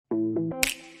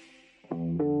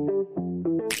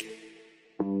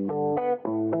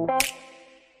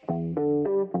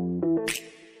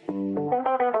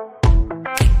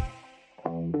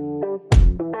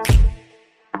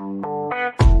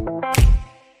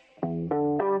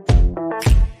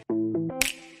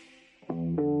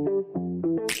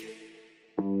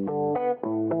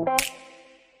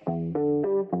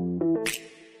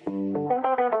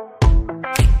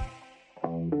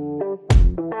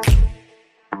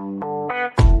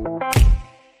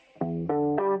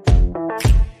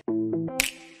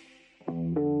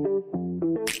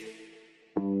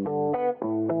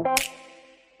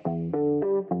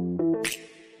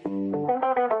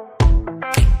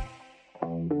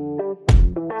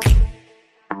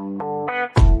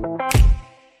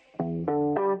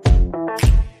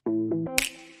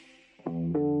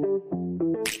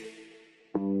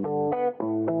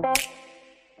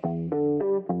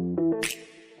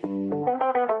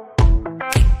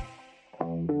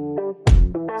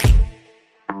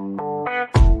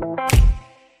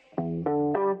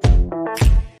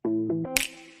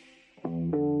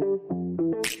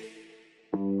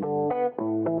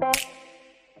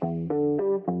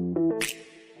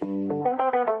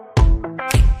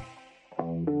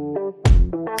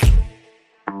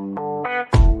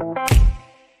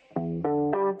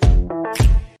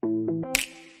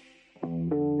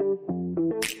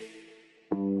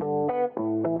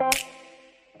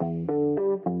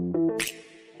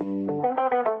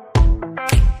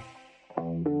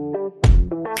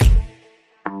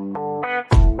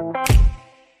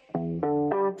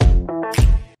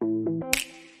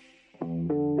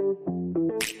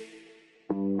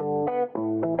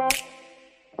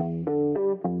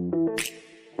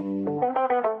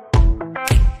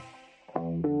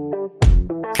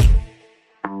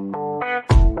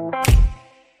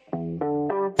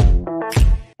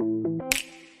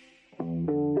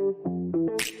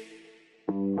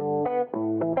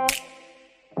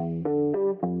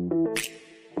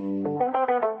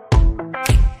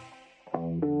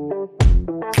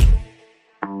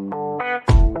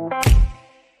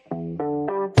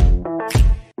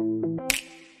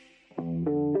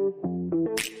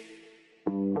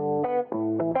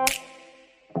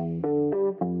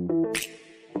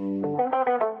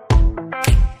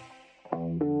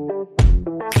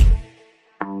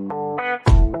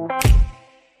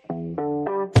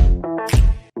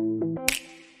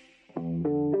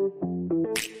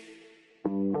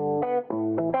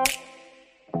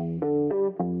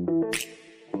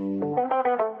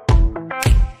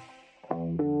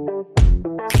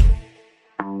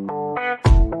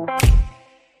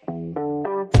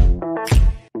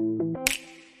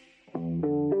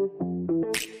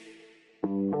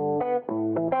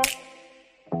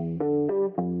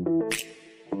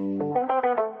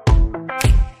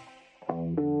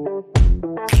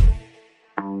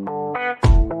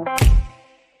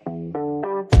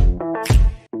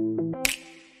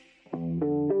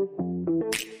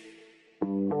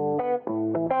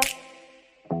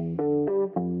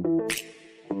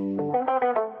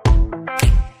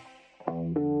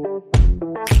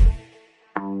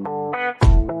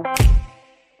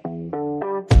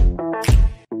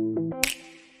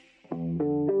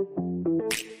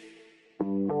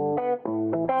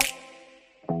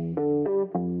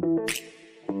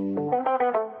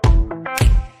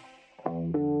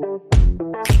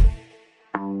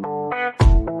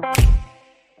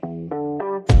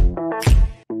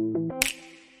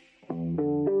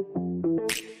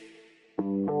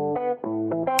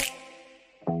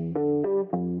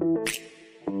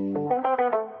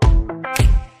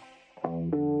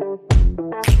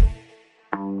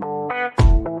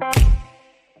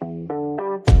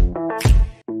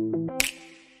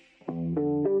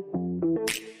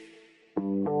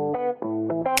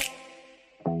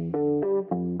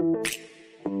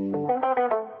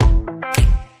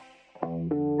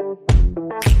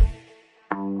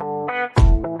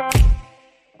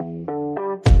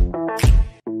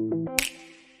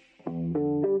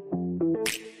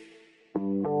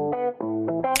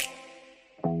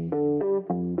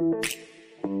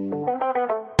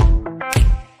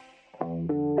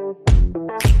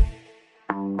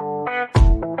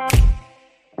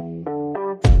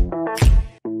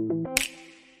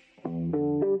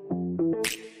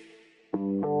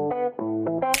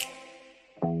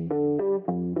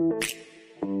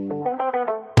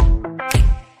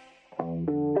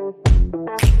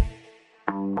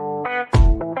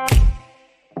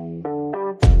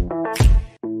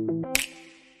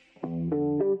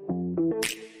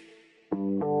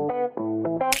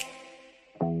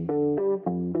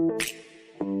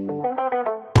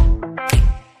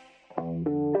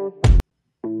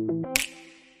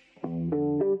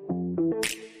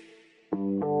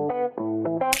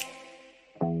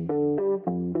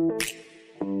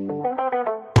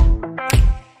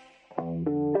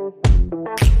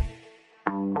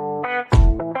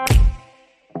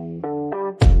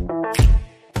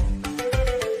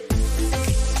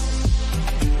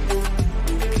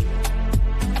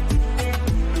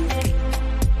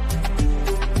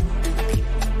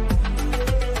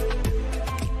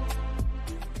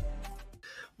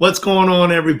What's going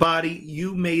on, everybody?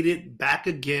 You made it back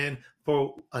again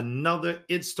for another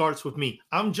It Starts With Me.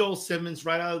 I'm Joel Simmons,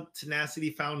 right out of Tenacity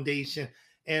Foundation,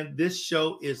 and this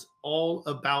show is all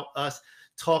about us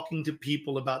talking to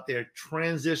people about their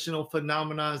transitional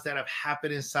phenomena that have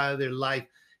happened inside of their life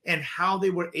and how they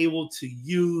were able to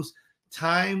use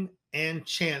time and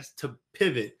chance to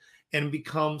pivot and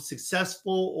become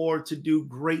successful or to do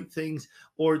great things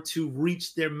or to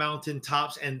reach their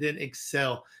mountaintops and then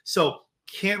excel. So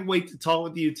can't wait to talk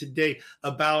with you today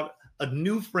about a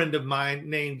new friend of mine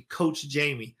named Coach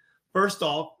Jayme. First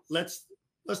off, let's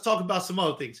talk about some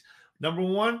other things. Number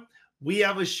one, we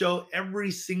have a show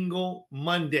every single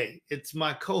Monday. It's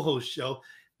my co-host show,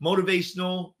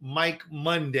 Motivational Mike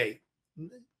Monday.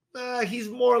 He's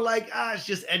more like, it's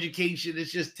just education,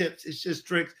 it's just tips, it's just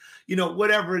tricks,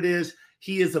 whatever it is.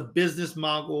 He is a business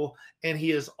mogul and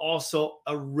he is also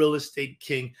a real estate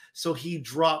king. So he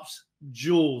drops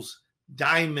jewels,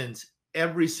 diamonds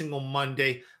every single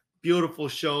Monday. Beautiful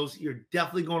shows. You're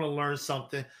definitely going to learn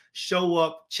something. Show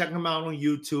up, check him out on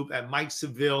YouTube at Mike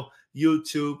Seville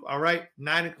YouTube. All right,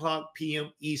 9:00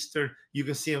 p.m. Eastern. You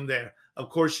can see him there. Of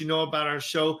course, you know about our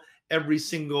show every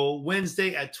single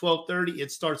Wednesday at 12:30.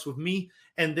 It starts with me.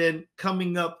 And then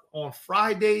coming up on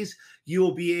Fridays, you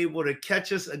will be able to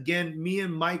catch us again. Me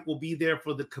and Mike will be there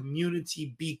for the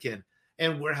Community Beacon.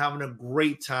 And we're having a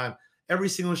great time. Every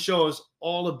single show is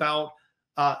all about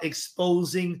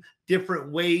exposing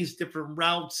different ways, different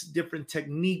routes, different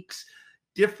techniques,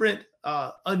 different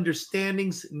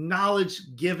understandings,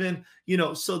 knowledge given,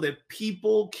 so that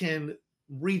people can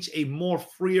reach a more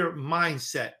freer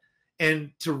mindset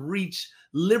and to reach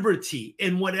liberty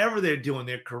in whatever they're doing,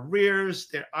 their careers,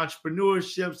 their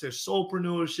entrepreneurships, their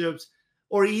soulpreneurships,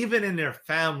 or even in their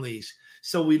families.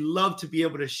 So we love to be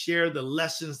able to share the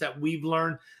lessons that we've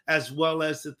learned, as well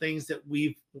as the things that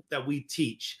we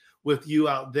teach with you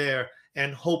out there,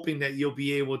 and hoping that you'll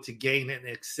be able to gain and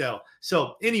excel.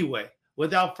 So anyway,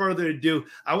 without further ado,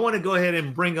 I want to go ahead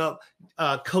and bring up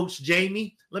Coach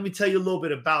Jayme. Let me tell you a little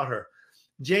bit about her.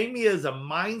 Jayme is a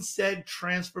mindset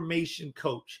transformation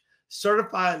coach,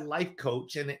 certified life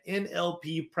coach, and an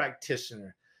NLP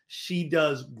practitioner. She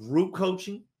does group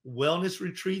coaching, wellness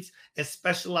retreats, and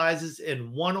specializes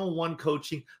in one-on-one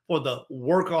coaching for the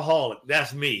workaholic.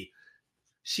 That's me.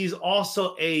 She's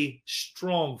also a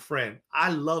strong friend. I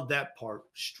love that part,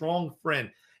 strong friend.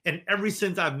 And ever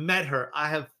since I've met her, I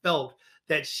have felt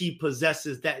that she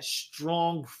possesses that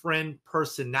strong friend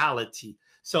personality.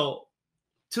 So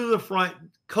to the front,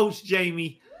 Coach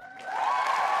Jayme.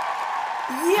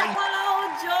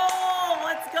 Hello, Joel.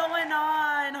 What's going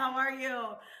on? How are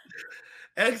you?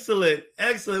 Excellent.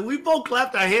 Excellent. We both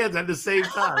clapped our hands at the same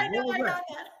time. I know that.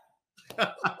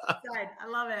 I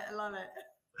love it. I love it.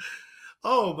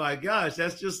 Oh my gosh.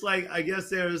 That's just like, I guess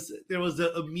there was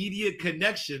an immediate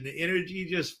connection. The energy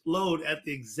just flowed at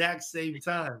the exact same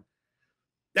time.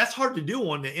 That's hard to do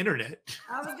on the internet.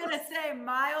 I was going to say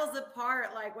miles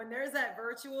apart. Like when there's that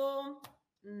virtual,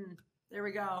 there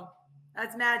we go.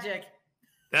 That's magic.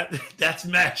 That's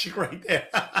magic right there.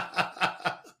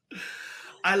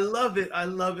 I love it. I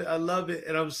love it. I love it.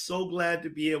 And I'm so glad to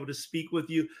be able to speak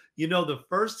with you. The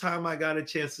first time I got a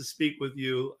chance to speak with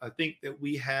you, I think that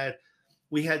we had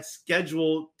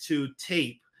scheduled to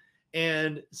tape,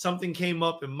 and something came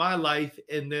up in my life.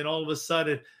 And then all of a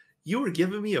sudden you were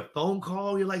giving me a phone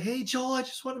call. You're like, "Hey, Joel, I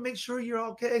just want to make sure you're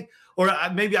okay." Or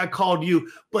maybe I called you,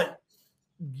 but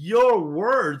your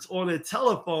words on the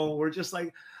telephone were just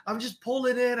like, "I'm just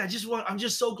pulling in. I'm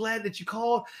just so glad that you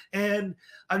called. And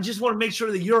I just want to make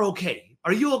sure that you're okay.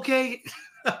 Are you okay?"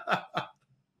 Well,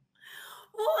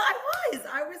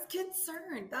 I was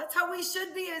concerned. That's how we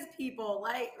should be as people.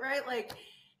 Right? Like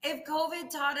if COVID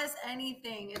taught us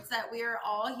anything, it's that we are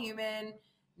all human.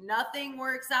 Nothing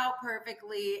works out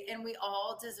perfectly, and we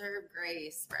all deserve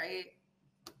grace, right?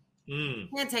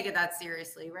 Can't take it that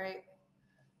seriously, right?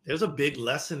 There's a big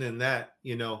lesson in that,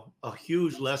 a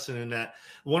huge lesson in that.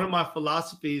 One of my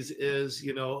philosophies is,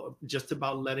 just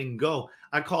about letting go.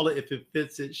 I call it, if it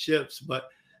fits, it ships. But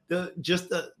the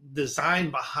design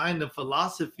behind the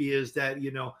philosophy is that,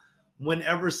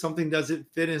 whenever something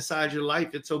doesn't fit inside your life,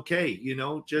 it's okay. You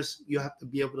have to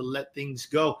be able to let things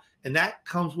go. And that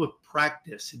comes with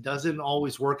practice. It doesn't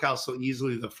always work out so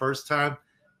easily the first time,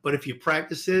 but if you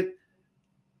practice it,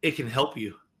 it can help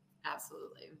you. Absolutely.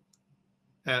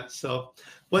 So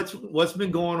what's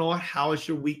been going on? How has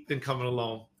your week been coming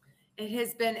along? It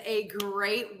has been a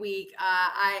great week.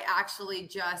 I actually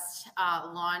just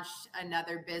launched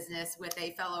another business with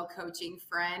a fellow coaching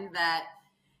friend that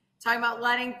talking about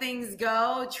letting things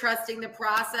go, trusting the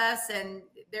process. And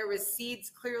there was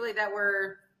seeds clearly that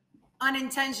were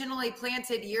unintentionally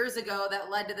planted years ago that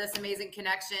led to this amazing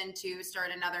connection to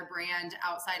start another brand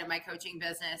outside of my coaching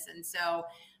business. And so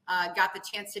got the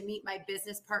chance to meet my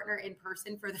business partner in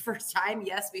person for the first time.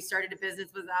 Yes, we started a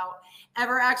business without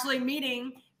ever actually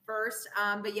meeting first.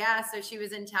 But yeah, so she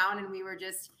was in town and we were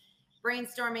just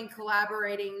brainstorming,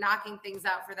 collaborating, knocking things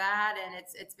out for that. And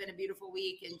it's been a beautiful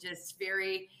week and just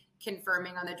very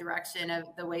confirming on the direction of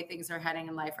the way things are heading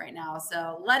in life right now.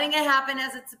 So letting it happen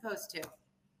as it's supposed to.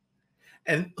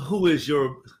 And who is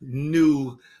your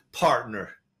new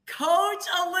partner? Coach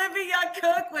Olivia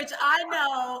Cook, which I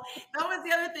know that was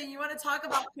the other thing. You want to talk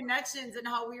about connections and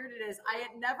how weird it is. I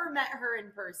had never met her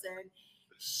in person.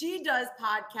 She does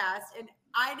podcasts, and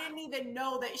I didn't even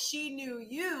know that she knew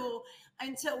you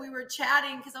until we were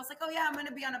chatting because I was like, oh, yeah, I'm going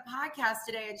to be on a podcast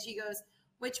today. And she goes,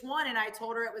 which one? And I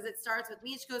told her it starts with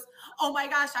me. She goes, oh my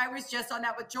gosh, I was just on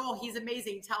that with Joel. He's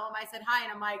amazing. Tell him I said hi.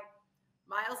 And I'm like,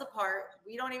 miles apart.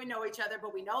 We don't even know each other,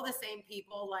 but we know the same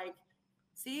people. Like,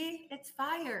 see, it's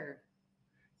fire.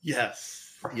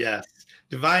 Yes.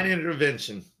 Divine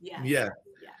intervention. Yes. Yeah.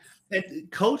 Yes.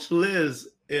 And Coach Liz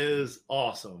is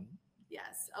awesome.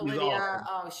 Yes. Olivia,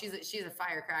 awesome. She's a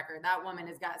firecracker. That woman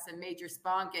has got some major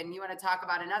spunk. And you want to talk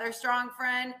about another strong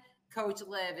friend? Coach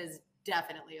Liv is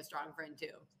definitely a strong friend too.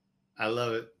 I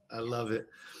love it.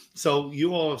 So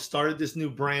you all have started this new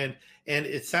brand, and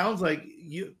it sounds like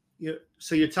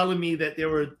so you're telling me that there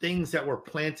were things that were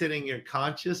planted in your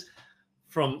conscious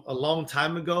from a long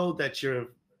time ago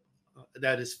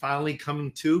that is finally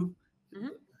coming to. Mm-hmm.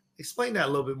 Explain that a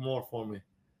little bit more for me.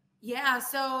 Yeah,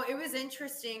 so it was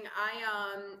interesting.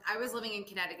 I was living in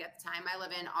Connecticut at the time. I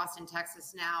live in Austin,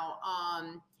 Texas now.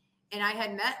 And I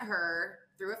had met her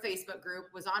through a Facebook group,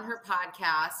 was on her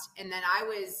podcast, and then I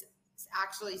was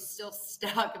actually still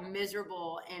stuck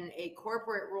miserable in a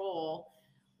corporate role,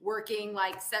 working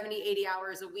like 70, 80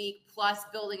 hours a week, plus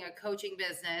building a coaching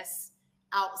business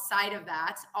outside of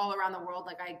that all around the world.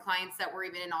 Like I had clients that were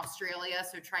even in Australia.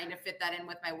 So trying to fit that in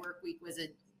with my work week was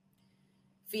a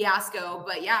fiasco.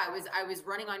 But yeah, I was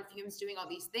running on fumes doing all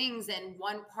these things. And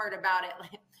one part about it,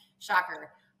 like,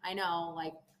 shocker, I know,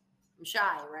 like I'm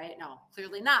shy, right? No,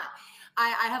 clearly not.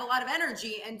 I have a lot of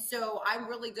energy. And so I'm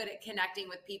really good at connecting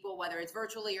with people, whether it's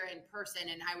virtually or in person.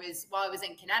 And while I was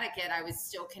in Connecticut, I was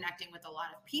still connecting with a lot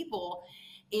of people.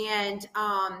 And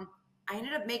I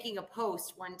ended up making a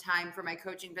post one time for my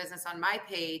coaching business on my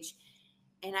page.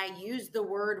 And I used the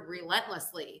word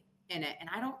relentlessly in it. And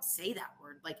I don't say that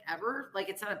word like ever, like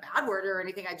it's not a bad word or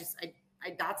anything.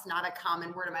 That's not a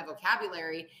common word in my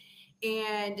vocabulary.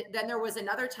 And then there was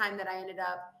another time that I ended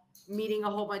up meeting a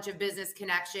whole bunch of business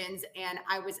connections, and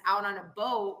I was out on a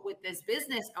boat with this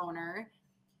business owner,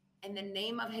 and the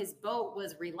name of his boat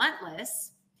was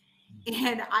Relentless.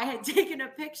 And I had taken a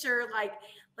picture, like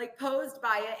posed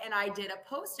by it, and I did a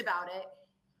post about it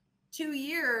 2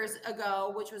 years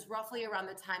ago, which was roughly around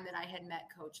the time that I had met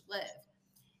Coach Liv.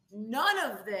 None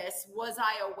of this was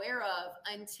I aware of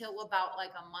until about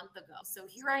like a month ago. So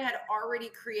here I had already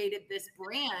created this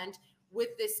brand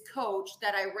with this coach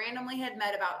that I randomly had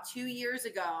met about 2 years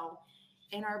ago.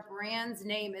 And our brand's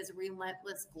name is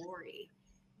Relentless Glory.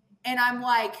 And I'm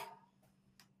like,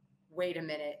 wait a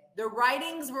minute. The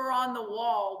writings were on the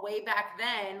wall way back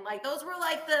then. Like those were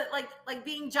like like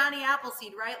being Johnny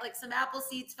Appleseed, right? Like some apple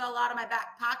seeds fell out of my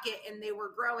back pocket and they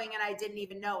were growing and I didn't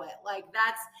even know it. Like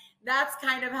that's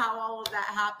kind of how all of that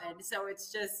happened. So it's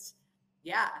just,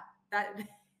 yeah,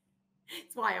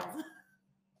 it's wild.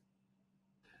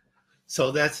 So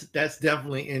that's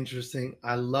definitely interesting.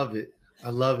 I love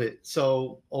it.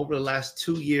 So over the last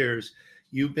 2 years,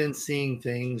 you've been seeing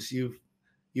things.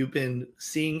 You've been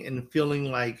seeing and feeling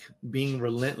like being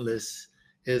relentless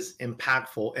is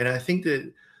impactful. And I think that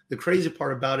the crazy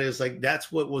part about it is like that's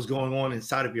what was going on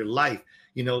inside of your life.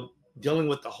 You know, dealing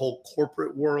with the whole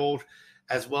corporate world,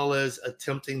 as well as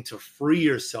attempting to free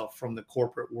yourself from the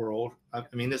corporate world. I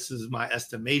mean, this is my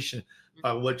estimation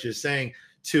by what you're saying,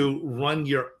 to run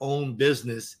your own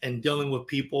business and dealing with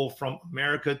people from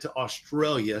America to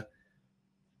Australia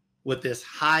with this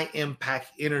high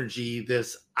impact energy,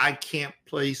 this I can't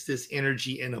place this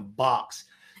energy in a box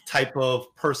type of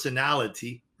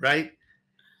personality, right?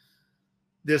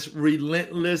 This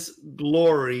relentless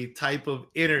glory type of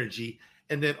energy.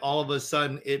 And then all of a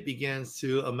sudden it begins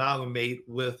to amalgamate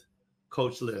with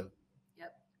Coach Liv.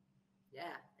 Yep. Yeah.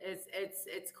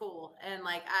 It's cool. And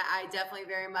like, I definitely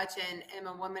very much am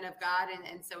a woman of God,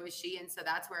 and so is she. And so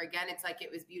that's where, again, it's like,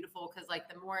 it was beautiful. Cause like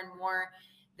the more and more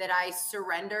that I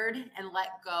surrendered and let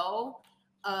go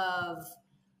of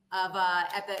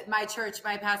my church,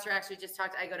 my pastor actually just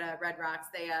talked, I go to Red Rocks.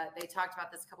 They talked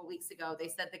about this a couple weeks ago. They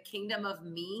said the kingdom of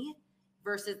me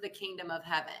versus the kingdom of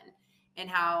heaven. and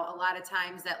how a lot of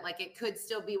times that like it could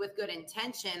still be with good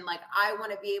intention. Like I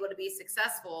want to be able to be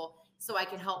successful so I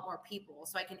can help more people,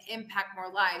 so I can impact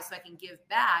more lives, so I can give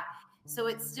back. So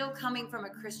it's still coming from a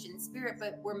Christian spirit,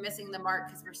 but we're missing the mark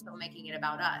because we're still making it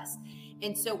about us.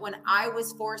 And so when I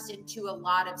was forced into a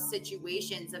lot of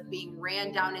situations of being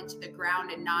ran down into the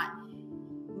ground and not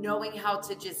knowing how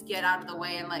to just get out of the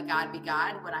way and let God be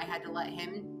God, when I had to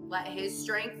let his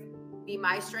strength be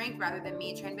my strength rather than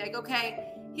me trying to be like, okay,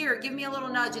 here, give me a little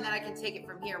nudge and then I can take it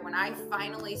from here. When I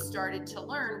finally started to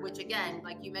learn, which again,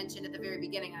 like you mentioned at the very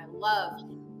beginning, I love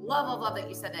that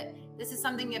you said that this is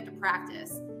something you have to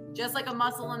practice. Just like a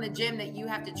muscle in the gym that you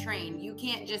have to train. You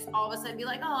can't just all of a sudden be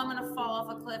like, oh, I'm going to fall off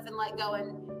a cliff and let go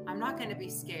and I'm not going to be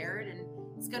scared and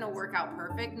it's going to work out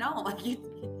perfect. No, like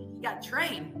you got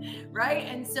trained, right?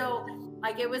 And so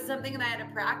like it was something that I had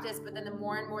to practice, but then the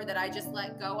more and more that I just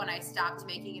let go and I stopped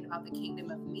making it about the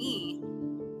kingdom of me,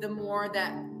 the more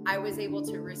that I was able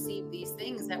to receive these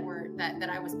things that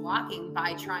I was blocking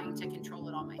by trying to control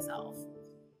it all myself.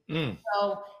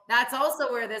 So that's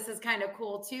also where this is kind of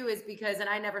cool too, is because, and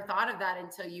I never thought of that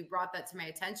until you brought that to my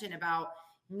attention about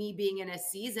me being in a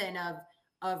season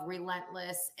of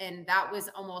relentless. And that was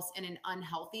almost in an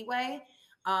unhealthy way.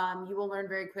 You will learn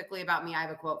very quickly about me. I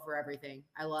have a quote for everything.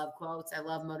 I love quotes. I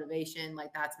love motivation.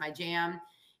 Like that's my jam.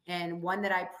 And one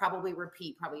that I probably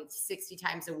repeat probably 60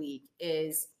 times a week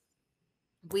is,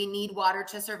 we need water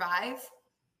to survive,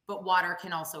 but water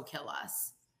can also kill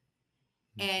us.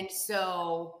 And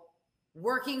so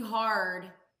working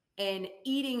hard and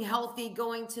eating healthy,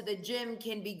 going to the gym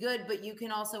can be good, but you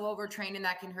can also overtrain and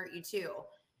that can hurt you too.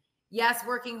 Yes,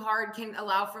 working hard can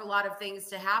allow for a lot of things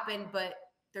to happen, but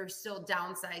there's still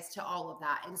downsides to all of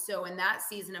that. And so in that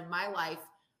season of my life,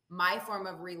 my form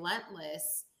of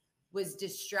relentless was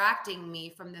distracting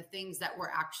me from the things that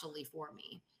were actually for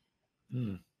me.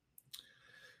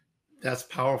 That's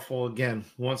powerful. Again,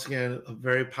 once again, a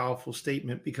very powerful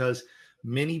statement, because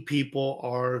many people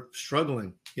are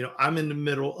struggling. You know, I'm in the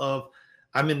middle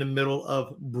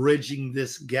of bridging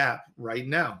this gap right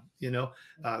now,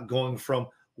 going from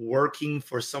working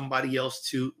for somebody else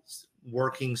to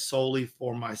working solely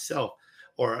for myself.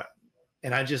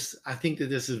 And I think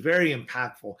that this is very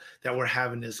impactful that we're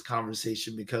having this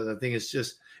conversation, because I think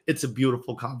it's a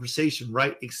beautiful conversation,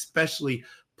 right? Especially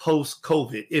post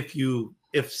COVID.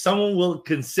 If someone will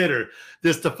consider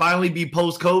this to finally be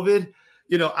post COVID,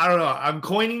 I don't know. I'm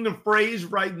coining the phrase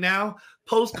right now.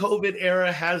 Post COVID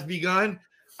era has begun.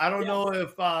 I don't know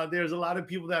if there's a lot of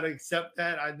people that accept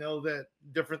that. I know that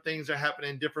different things are happening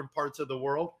in different parts of the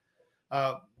world.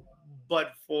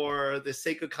 But for the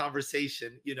sake of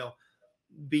conversation,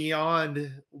 beyond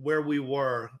where we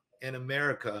were in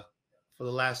America for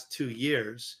the last 2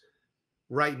 years,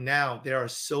 right now, there are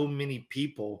so many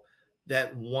people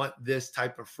that want this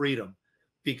type of freedom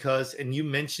because, and you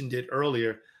mentioned it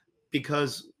earlier,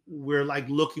 because we're like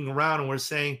looking around and we're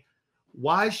saying,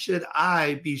 why should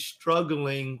I be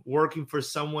struggling working for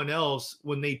someone else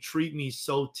when they treat me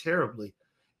so terribly?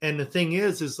 And the thing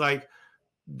is like,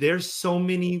 there's so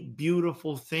many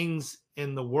beautiful things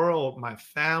in the world, my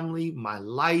family, my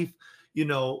life,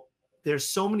 there's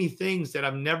so many things that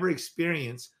I've never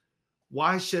experienced.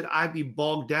 Why should I be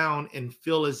bogged down and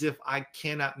feel as if I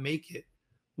cannot make it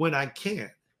when I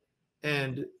can?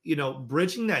 And,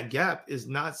 bridging that gap is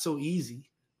not so easy,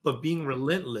 but being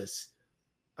relentless,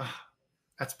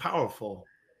 that's powerful.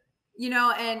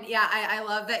 And yeah, I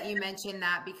love that you mentioned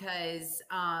that, because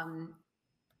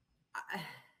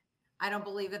I don't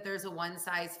believe that there's a one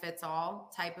size fits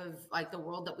all type of like the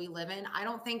world that we live in. I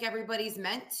don't think everybody's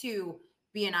meant to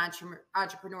be an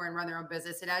entrepreneur and run their own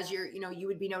business. And as you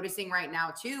would be noticing right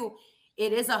now too,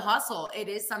 it is a hustle. It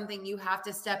is something you have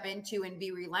to step into and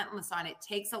be relentless on. It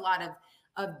takes a lot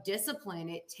of discipline.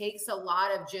 It takes a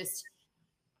lot of just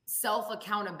self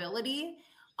accountability.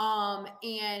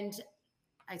 And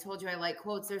I told you I like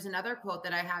quotes. There's another quote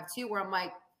that I have too, where I'm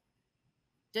like,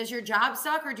 does your job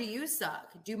suck or do you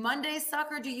suck? Do Mondays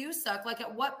suck or do you suck? Like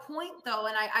at what point though?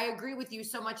 And I agree with you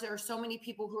so much. There are so many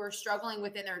people who are struggling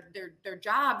within their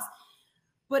jobs.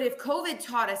 But if COVID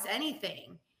taught us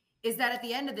anything, is that at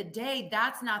the end of the day,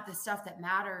 that's not the stuff that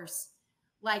matters.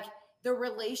 Like the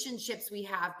relationships we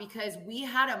have, because we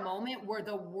had a moment where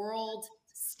the world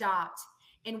stopped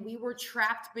and we were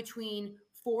trapped between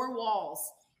four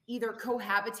walls, either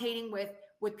cohabitating with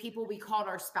people we called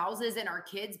our spouses and our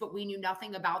kids, but we knew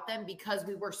nothing about them because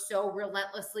we were so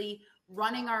relentlessly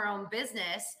running our own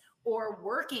business or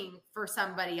working for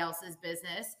somebody else's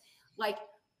business. Like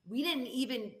we didn't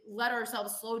even let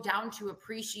ourselves slow down to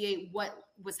appreciate what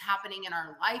was happening in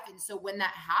our life. And so when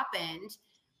that happened,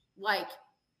 like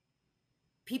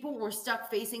people were stuck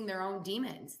facing their own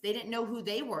demons. They didn't know who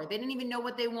they were. They didn't even know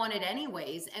what they wanted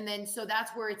anyways. And then, so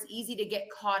that's where it's easy to get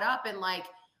caught up in like,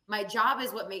 my job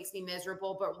is what makes me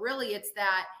miserable. But really it's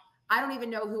that I don't even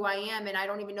know who I am. And I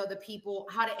don't even know the people,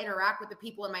 how to interact with the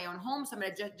people in my own home. So I'm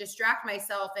going to just distract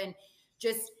myself and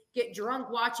just get drunk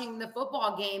watching the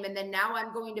football game. And then now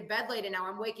I'm going to bed late, and now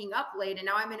I'm waking up late, and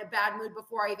now I'm in a bad mood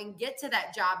before I even get to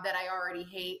that job that I already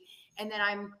hate. And then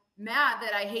I'm mad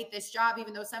that I hate this job,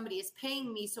 even though somebody is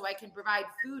paying me so I can provide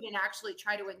food and actually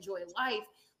try to enjoy life.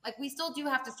 Like, we still do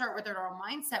have to start with our own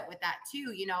mindset with that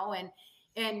too, you know?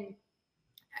 And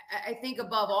I think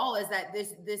above all is that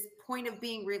this point of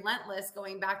being relentless,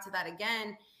 going back to that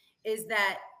again, is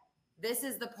that this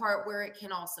is the part where it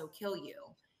can also kill you.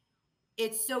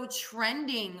 It's so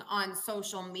trending on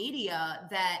social media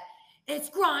that it's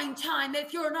grind time.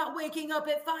 If you're not waking up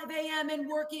at 5 a.m. and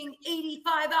working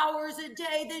 85 hours a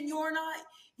day, then you're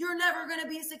never going to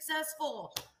be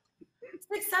successful.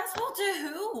 Successful to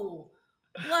who?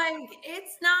 Like,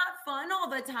 it's not fun all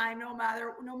the time, no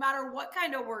matter what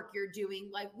kind of work you're doing.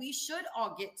 Like, we should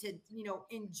all get to, you know,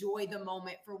 enjoy the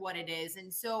moment for what it is.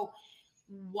 And so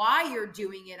why you're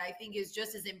doing it, I think, is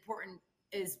just as important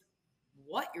as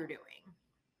what you're doing.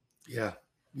 Yeah.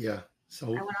 Yeah. So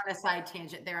I went on a side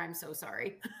tangent there. I'm so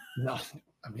sorry. no,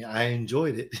 I mean, I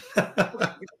enjoyed it.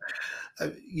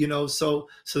 You know, so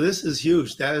this is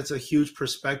huge. That is a huge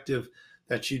perspective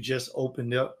that you just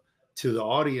opened up to the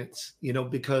audience, you know,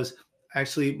 because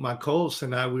actually my co-host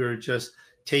and I, we were just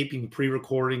taping,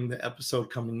 pre-recording the episode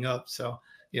coming up. So,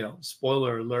 you know,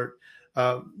 spoiler alert.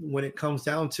 When it comes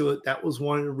down to it, that was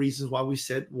one of the reasons why we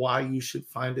said why you should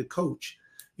find a coach.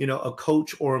 You know, a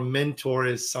coach or a mentor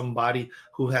is somebody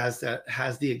who has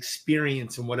the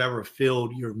experience in whatever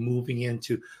field you're moving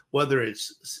into, whether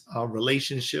it's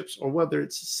relationships or whether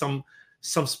it's some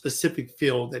specific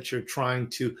field that you're trying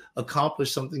to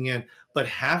accomplish something in. But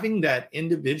having that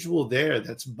individual there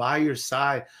that's by your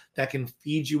side, that can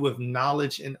feed you with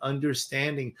knowledge and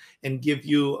understanding and give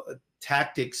you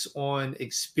tactics on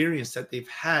experience that they've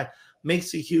had,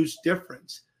 makes a huge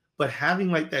difference. But having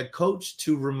like that coach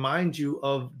to remind you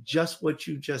of just what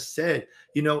you just said,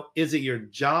 you know, is it your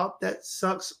job that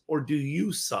sucks or do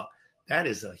you suck? That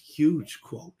is a huge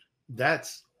quote.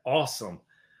 That's awesome.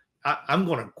 I'm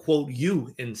going to quote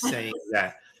you in saying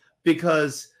that,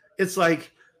 because it's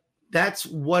like, that's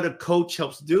what a coach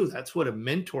helps do. That's what a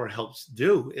mentor helps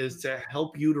do, is to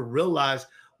help you to realize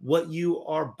what you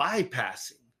are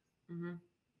bypassing. Mm-hmm.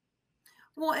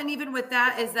 Well, and even with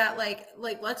that is that like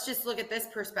let's just look at this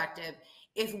perspective.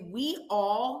 If we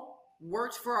all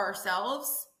worked for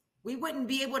ourselves, we wouldn't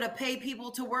be able to pay people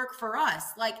to work for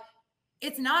us. Like,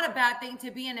 it's not a bad thing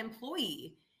to be an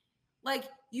employee. Like,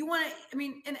 you want to, I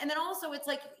mean, and then also it's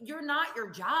like, you're not your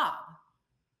job.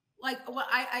 Like, well,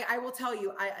 I will tell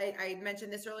you, I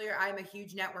mentioned this earlier. I'm a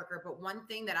huge networker, but one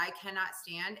thing that I cannot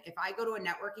stand, if I go to a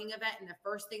networking event and the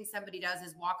first thing somebody does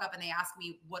is walk up and they ask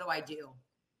me, what do I do?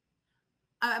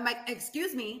 I'm like,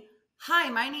 excuse me. Hi,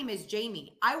 my name is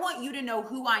Jayme. I want you to know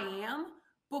who I am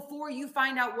before you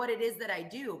find out what it is that I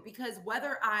do. Because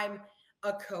whether I'm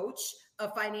a coach, a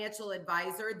financial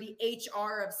advisor, the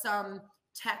HR of some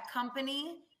tech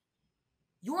company,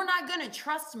 you're not going to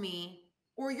trust me,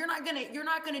 or you're not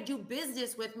going to do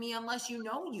business with me unless you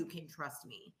know you can trust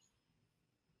me.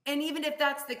 And even if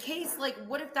that's the case, like,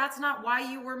 what if that's not why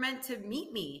you were meant to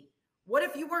meet me? What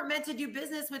if you weren't meant to do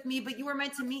business with me, but you were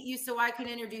meant to meet you so I could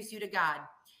introduce you to God?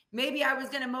 Maybe I was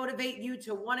going to motivate you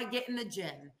to want to get in the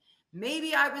gym.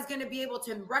 Maybe I was going to be able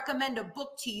to recommend a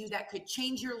book to you that could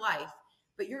change your life,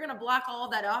 but you're going to block all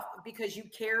that off because you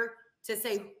care to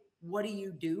say, what do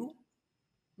you do?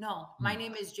 No, my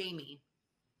name is Jayme.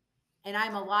 And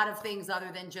I'm a lot of things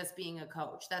other than just being a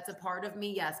coach. That's a part of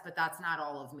me, yes, but that's not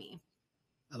all of me.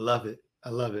 I love it. I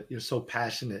love it. You're so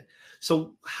passionate.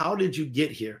 So how did you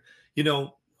get here? You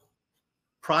know,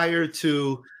 prior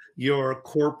to your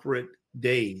corporate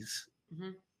days,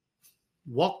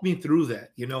 walk me through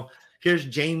that. You know, here's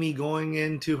Jayme going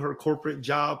into her corporate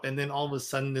job, and then all of a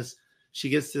sudden she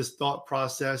gets this thought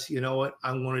process, you know what,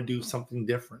 I'm going to do something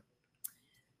different.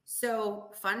 So,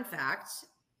 fun fact,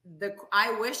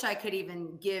 I wish I could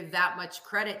even give that much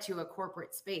credit to a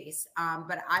corporate space,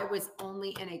 but I was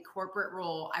only in a corporate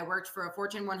role. I worked for a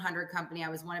Fortune 100 company. I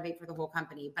was one of 8 for the whole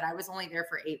company, but I was only there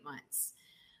for 8 months.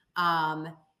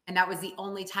 And that was the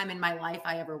only time in my life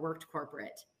I ever worked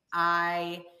corporate.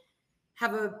 I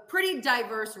have a pretty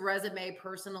diverse resume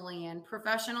personally and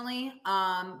professionally,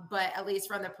 but at least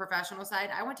from the professional side,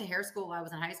 I went to hair school while I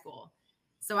was in high school.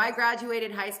 So I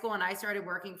graduated high school and I started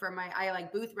working for I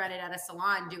booth rented at a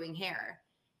salon doing hair.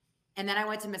 And then I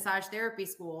went to massage therapy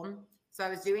school So I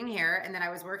was doing hair, and then I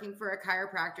was working for a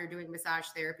chiropractor doing massage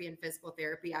therapy and physical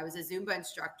therapy. I was a Zumba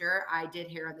instructor. I did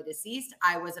hair on the deceased.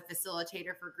 I was a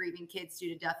facilitator for grieving kids due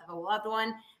to death of a loved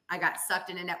one. I got sucked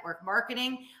into network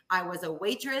marketing. I was a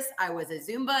waitress. I was a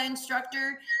Zumba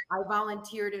instructor. I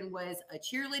volunteered and was a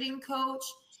cheerleading coach.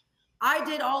 I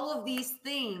did all of these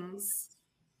things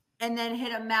and then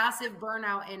hit a massive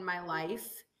burnout in my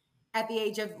life at the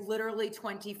age of literally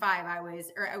 25. I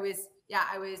was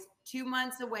 2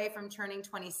 months away from turning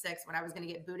 26 when I was going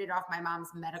to get booted off my mom's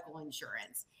medical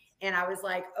insurance. And I was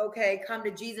like, okay, come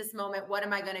to Jesus moment. What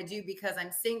am I going to do? Because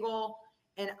I'm single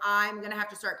and I'm going to have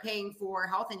to start paying for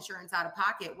health insurance out of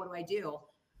pocket. What do I do?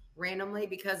 Randomly,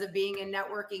 because of being in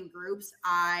networking groups,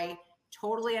 I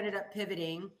totally ended up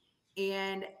pivoting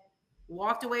and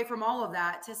walked away from all of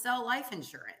that to sell life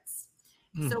insurance.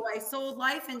 So I sold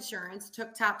life insurance,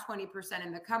 took top 20%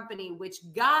 in the company, which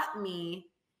got me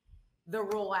the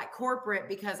role at corporate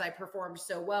because I performed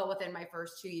so well within my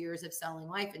first 2 years of selling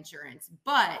life insurance.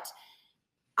 But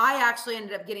I actually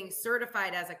ended up getting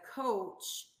certified as a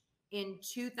coach in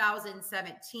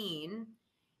 2017.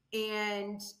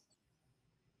 And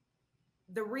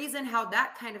the reason how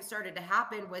that kind of started to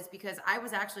happen was because I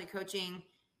was actually coaching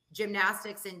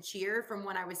gymnastics and cheer from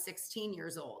when I was 16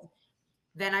 years old.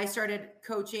 Then I started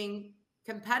coaching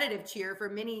competitive cheer for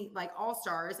many like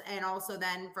all-stars, and also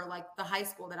then for like the high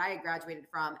school that I had graduated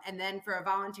from. And then for a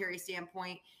voluntary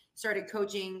standpoint, started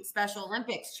coaching Special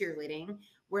Olympics cheerleading,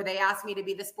 where they asked me to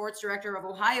be the sports director of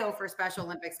Ohio for Special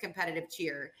Olympics competitive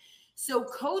cheer. So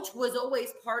coach was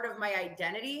always part of my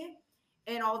identity.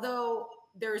 And although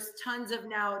there's tons of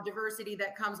now diversity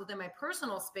that comes within my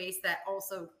personal space that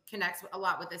also connects a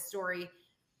lot with this story,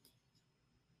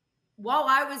 while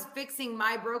I was fixing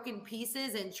my broken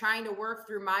pieces and trying to work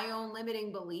through my own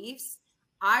limiting beliefs,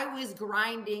 I was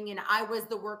grinding and I was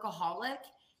the workaholic,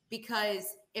 because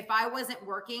if I wasn't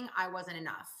working, I wasn't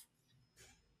enough.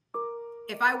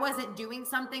 If I wasn't doing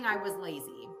something, I was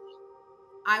lazy.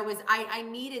 I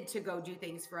needed to go do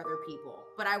things for other people,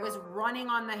 but I was running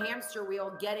on the hamster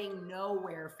wheel, getting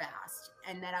nowhere fast.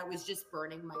 And then I was just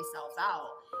burning myself out.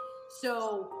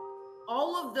 So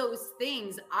all of those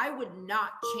things, I would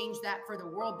not change that for the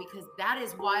world, because that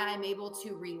is why I'm able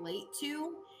to relate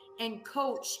to and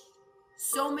coach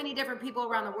so many different people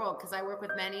around the world, because I work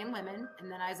with men and women.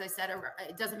 And then, as I said,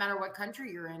 it doesn't matter what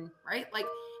country you're in, right? Like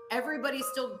everybody's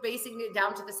still basing it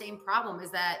down to the same problem,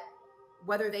 is that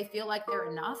whether they feel like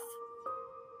they're enough,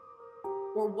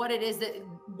 or what it is that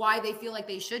why they feel like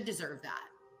they should deserve that.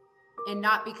 And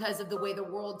not because of the way the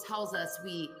world tells us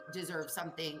we deserve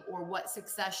something or what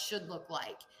success should look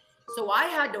like. So I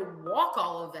had to walk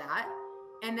all of that.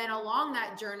 And then along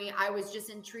that journey, I was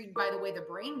just intrigued by the way the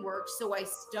brain works. So I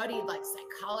studied like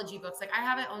psychology books. Like I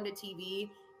haven't owned a TV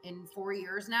in 4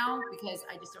 years now because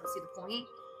I just don't see the point.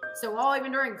 So all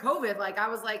even during COVID, like I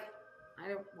was like, I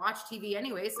don't watch TV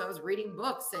anyway. So I was reading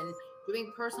books and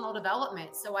doing personal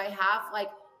development. So I have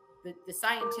like the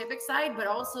scientific side, but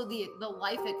also the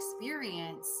life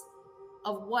experience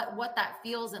of what that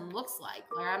feels and looks like.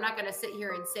 Like I'm not going to sit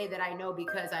here and say that I know,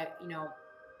 because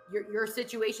your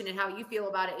situation and how you feel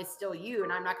about it is still you.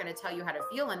 And I'm not going to tell you how to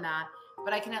feel in that,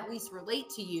 but I can at least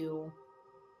relate to you.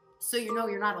 So,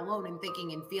 you're not alone in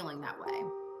thinking and feeling that way.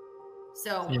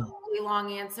 So really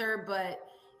long answer, but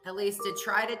at least to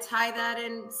try to tie that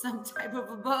in some type of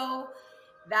a bow,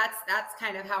 that's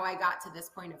kind of how I got to this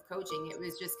point of coaching. It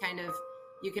was just kind of,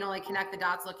 you can only connect the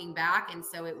dots looking back. And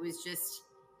so it was just,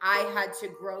 I had to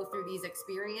grow through these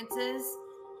experiences,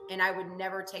 and I would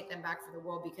never take them back for the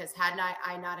world, because had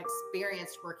I not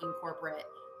experienced working corporate,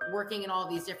 working in all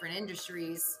these different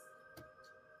industries,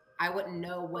 I wouldn't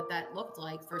know what that looked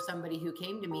like for somebody who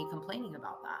came to me complaining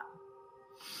about that.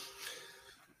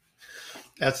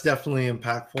 That's definitely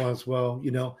impactful as well.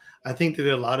 I think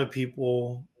that a lot of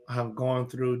people have gone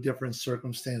through different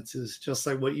circumstances, just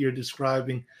like what you're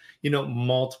describing,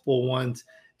 multiple ones.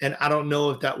 And I don't know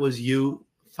if that was you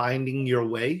finding your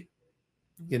way,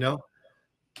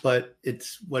 but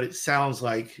it's what it sounds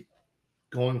like,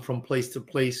 going from place to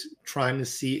place, trying to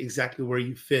see exactly where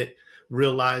you fit,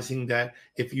 realizing that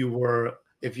if you're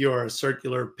a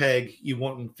circular peg, you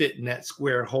won't fit in that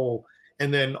square hole.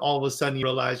 And then all of a sudden you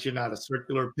realize you're not a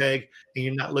circular peg and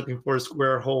you're not looking for a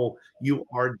square hole. You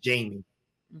are Jayme.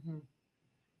 Mm-hmm.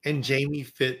 And Jayme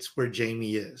fits where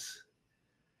Jayme is.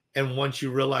 And once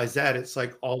you realize that, it's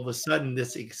like all of a sudden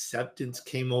this acceptance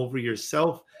came over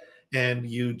yourself, and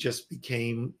you just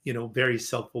became, very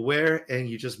self-aware, and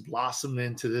you just blossomed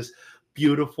into this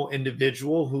beautiful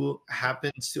individual who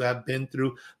happens to have been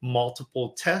through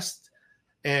multiple tests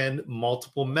and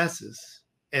multiple messes.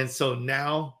 And so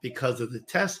now, because of the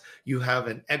test, you have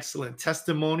an excellent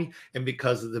testimony. And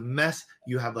because of the mess,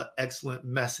 you have an excellent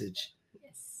message.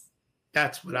 Yes.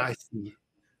 That's what I Yes. see.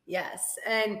 Yes.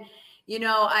 And,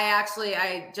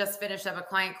 I just finished up a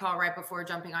client call right before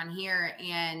jumping on here.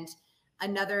 And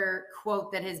another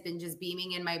quote that has been just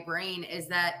beaming in my brain is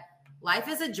that life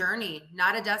is a journey,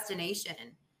 not a destination.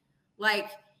 Like,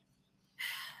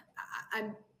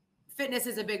 I'm fitness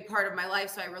is a big part of my life,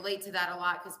 so I relate to that a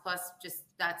lot, because plus just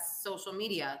that's social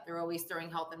media. They're always throwing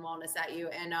health and wellness at you.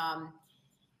 And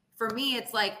for me,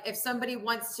 it's like, if somebody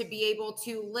wants to be able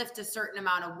to lift a certain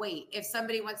amount of weight, if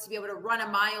somebody wants to be able to run a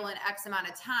mile in X amount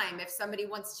of time, if somebody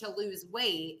wants to lose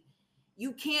weight,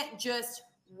 you can't just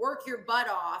work your butt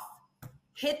off,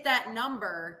 hit that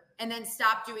number, and then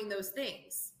stop doing those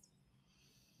things.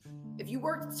 If you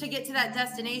work to get to that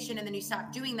destination and then you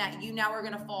stop doing that, you now are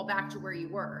going to fall back to where you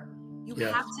were. You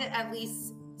have to at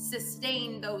least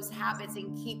sustain those habits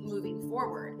and keep moving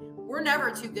forward. We're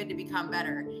never too good to become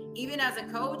better. Even as a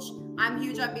coach, I'm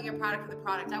huge on being a product of the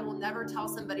product. I will never tell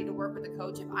somebody to work with a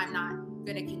coach if I'm not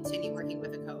going to continue working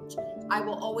with a coach. I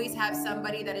will always have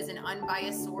somebody that is an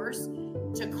unbiased source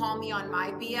to call me on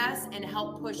my BS and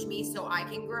help push me so I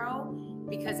can grow.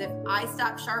 Because if I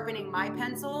stop sharpening my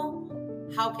pencil,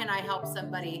 how can I help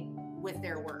somebody with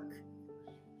their work?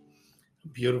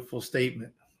 Beautiful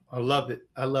statement. I love it.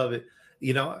 I love it.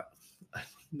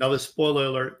 Another spoiler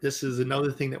alert. This is another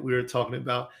thing that we were talking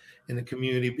about in the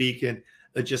community beacon,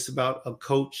 just about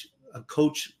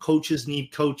coaches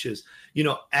need coaches.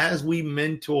 As we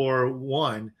mentor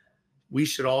one, we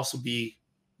should also be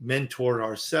mentored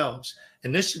ourselves.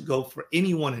 And this should go for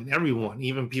anyone and everyone,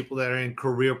 even people that are in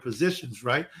career positions,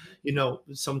 right?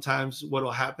 Sometimes what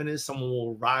will happen is someone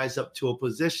will rise up to a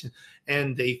position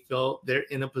and they feel they're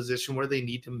in a position where they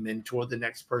need to mentor the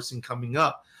next person coming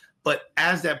up. But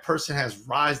as that person has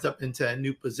rised up into a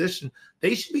new position,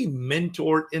 they should be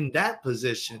mentored in that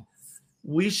position.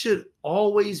 We should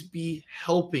always be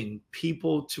helping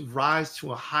people to rise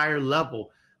to a higher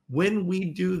level. When we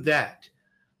do that,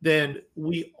 then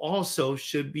we also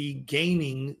should be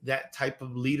gaining that type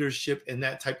of leadership and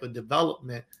that type of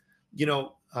development.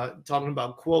 Talking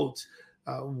about quotes,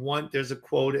 there's a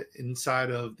quote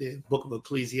inside of the book of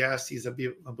Ecclesiastes,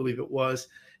 I believe it was,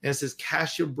 and it says,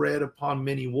 "Cast your bread upon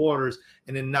many waters,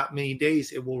 and in not many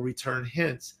days it will return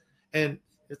hence." And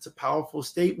it's a powerful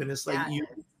statement. It's like, you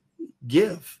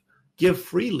give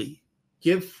freely,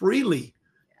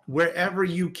 wherever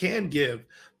you can give,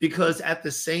 because at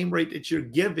the same rate that you're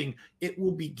giving, it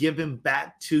will be given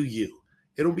back to you.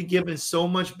 It'll be given so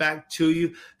much back to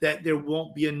you that there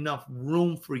won't be enough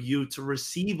room for you to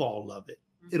receive all of it.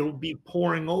 It'll be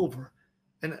pouring over.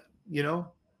 And,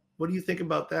 what do you think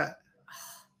about that?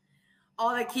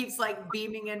 All that keeps like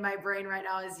beaming in my brain right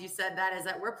now as you said that is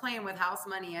that we're playing with house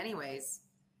money anyways.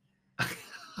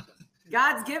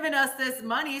 God's given us this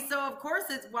money, so of course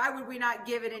why would we not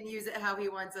give it and use it how he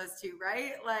wants us to,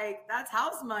 right? Like, that's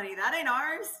house money. That ain't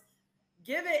ours.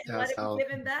 Give it and let it be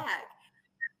given back.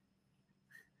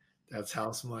 That's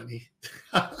house money.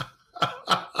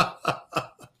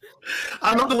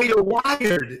 I love the way you're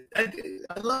wired. I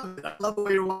love it. I love the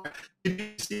way you're wired. Did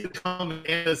you see the comment?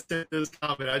 Anna sent this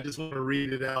comment. I just want to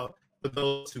read it out for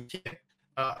those who can't,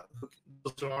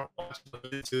 those who aren't watching on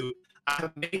YouTube. I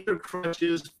have major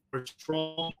crushes for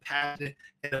strong, passionate,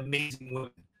 and amazing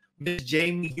women. Miss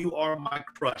Jayme, you are my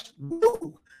crush.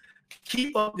 Woo!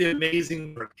 Keep up the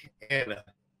amazing work, Anna.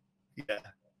 Yeah.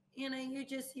 Anna, you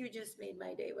just made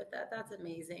my day with that. That's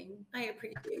amazing. I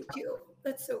appreciate you.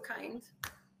 That's so kind.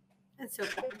 That's so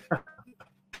kind.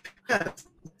 Yes.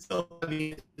 So,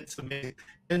 it's amazing.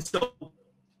 And so,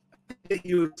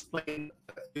 you explained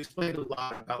a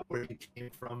lot about where you came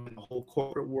from in the whole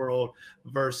corporate world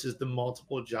versus the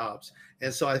multiple jobs.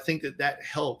 And so I think that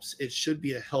helps. It should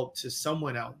be a help to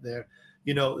someone out there,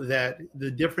 that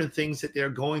the different things that they're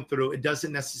going through, it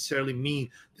doesn't necessarily mean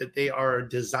that they are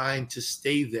designed to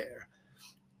stay there.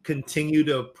 Continue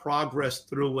to progress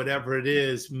through whatever it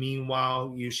is.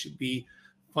 Meanwhile, you should be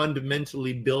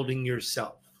fundamentally building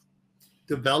yourself,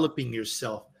 developing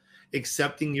yourself,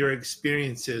 accepting your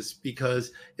experiences,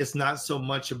 because it's not so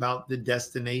much about the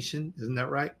destination, isn't that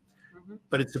right? Mm-hmm.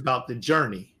 But it's about the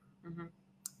journey. Mm-hmm.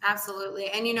 Absolutely.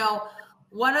 And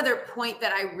one other point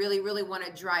that I really, really want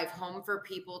to drive home for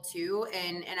people too,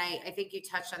 and I think you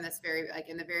touched on this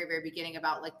in the very, very beginning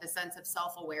about like the sense of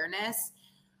self-awareness.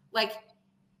 Like,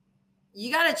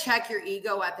 you got to check your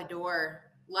ego at the door.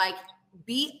 Like,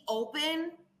 be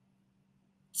open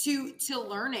to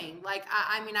learning. Like,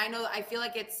 I feel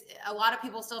like it's a lot of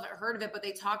people still haven't heard of it, but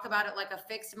they talk about it like a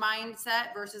fixed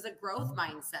mindset versus a growth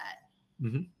mindset.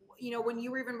 Mm-hmm. when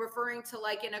you were even referring to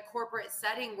like in a corporate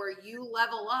setting where you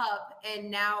level up and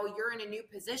now you're in a new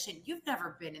position, you've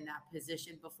never been in that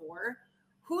position before.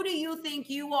 Who do you think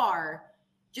you are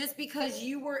just because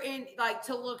you were in like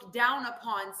to look down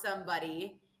upon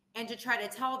somebody and to try to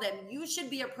tell them? You should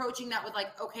be approaching that with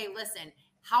like, okay, listen,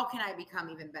 how can I become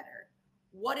even better?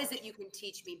 What is it you can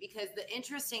teach me? Because the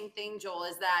interesting thing, Joel,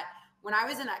 is that when I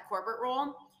was in that corporate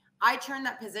role, I turned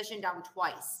that position down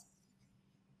twice.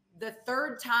 The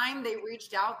third time they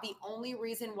reached out, the only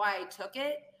reason why I took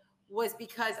it was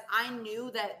because I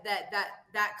knew that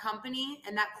company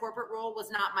and that corporate role was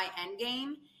not my end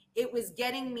game. It was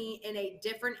getting me in a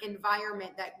different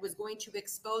environment that was going to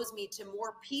expose me to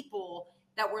more people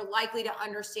that were likely to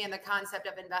understand the concept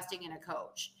of investing in a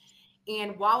coach.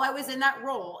 And while I was in that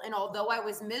role, and although I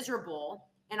was miserable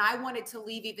and I wanted to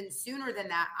leave even sooner than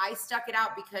that, I stuck it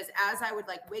out because as I would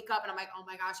like wake up and I'm like, oh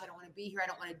my gosh, I don't want to be here. I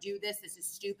don't want to do this. This is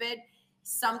stupid.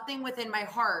 Something within my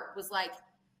heart was like,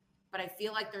 but I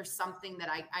feel like there's something that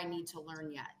I need to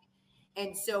learn yet.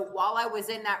 And so while I was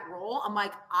in that role, I'm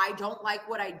like, I don't like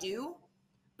what I do,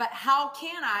 but how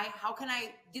can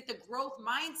I get the growth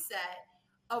mindset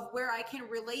of where I can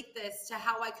relate this to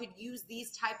how I could use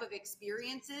these type of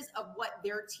experiences of what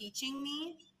they're teaching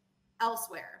me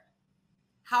elsewhere?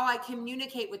 How I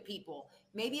communicate with people.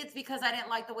 Maybe it's because I didn't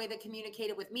like the way they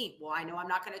communicated with me. Well, I know I'm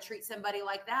not going to treat somebody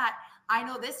like that. I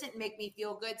know this didn't make me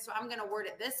feel good, so I'm going to word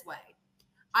it this way.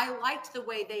 I liked the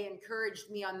way they encouraged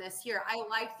me on this here. I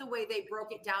liked the way they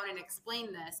broke it down and explained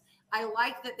this. I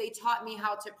liked that they taught me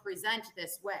how to present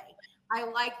this way. I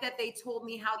liked that they told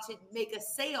me how to make a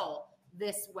sale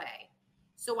this way.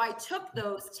 So I took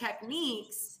those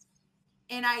techniques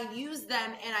and I used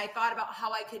them and I thought about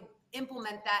how I could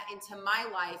implement that into my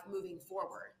life moving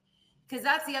forward. Because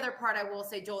that's the other part I will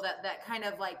say, Joel, that kind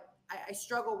of like I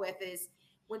struggle with is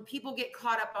when people get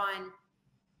caught up on,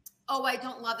 oh, I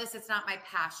don't love this. It's not my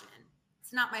passion.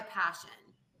 It's not my passion.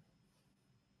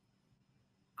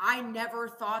 I never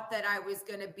thought that I was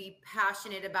going to be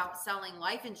passionate about selling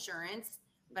life insurance,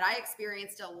 but I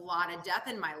experienced a lot of death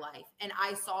in my life. And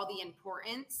I saw the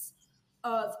importance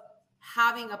of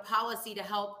having a policy to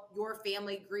help your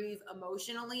family grieve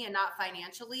emotionally and not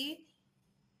financially.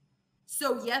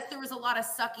 So yes, there was a lot of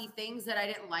sucky things that I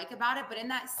didn't like about it, but in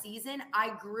that season,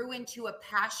 I grew into a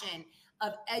passion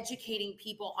of educating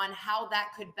people on how that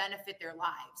could benefit their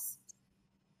lives.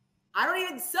 I don't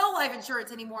even sell life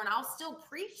insurance anymore, and I'll still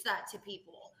preach that to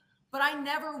people. But I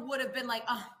never would have been like,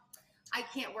 oh, I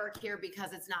can't work here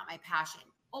because it's not my passion.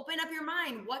 Open up your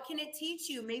mind. What can it teach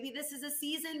you? Maybe this is a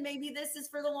season. Maybe this is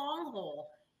for the long haul.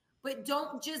 But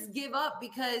don't just give up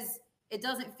because it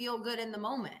doesn't feel good in the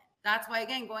moment. That's why,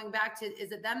 again, going back to,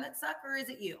 is it them that suck or is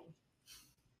it you?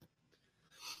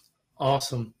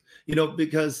 Awesome.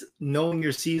 Because knowing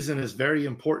your season is very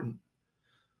important.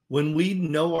 When we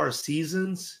know our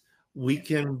seasons, we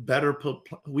can better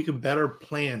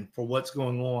plan for what's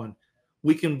going on.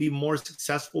 We can be more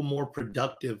successful, more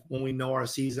productive when we know our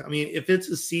season. I mean, if it's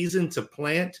a season to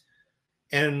plant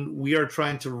and we are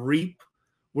trying to reap,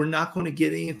 we're not going to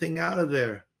get anything out of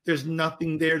there. There's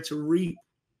nothing there to reap.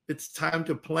 It's time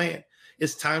to plant.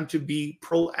 It's time to be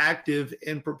proactive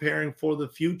in preparing for the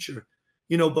future.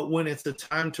 But when it's the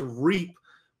time to reap,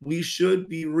 we should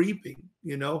be reaping.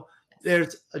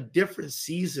 There's a different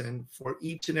season for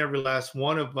each and every last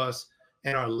one of us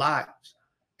in our lives.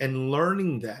 And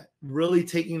learning that, really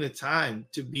taking the time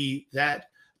to be that,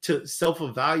 to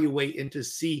self-evaluate and to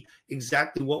see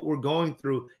exactly what we're going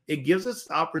through, it gives us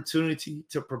the opportunity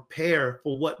to prepare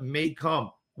for what may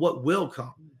come, what will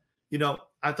come.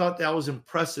 I thought that was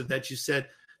impressive that you said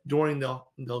during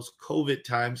those COVID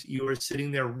times, you were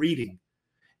sitting there reading.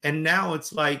 And now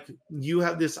it's like you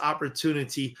have this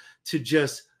opportunity to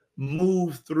just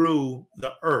move through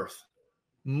the earth,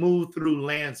 move through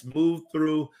lands, move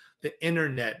through the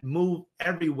internet, move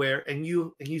everywhere. And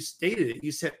you stated it.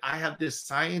 You said, I have this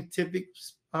scientific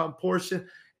portion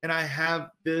and I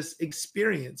have this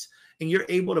experience. And you're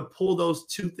able to pull those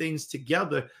two things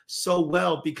together so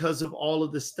well because of all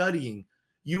of the studying.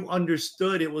 You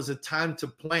understood it was a time to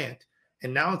plant.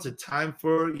 And now it's a time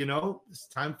for, it's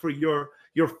time for your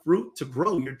fruit to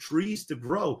grow, your trees to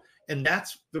grow. And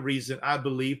that's the reason I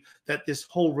believe that this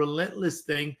whole relentless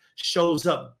thing shows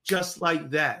up just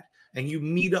like that. And you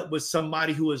meet up with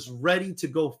somebody who is ready to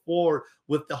go forward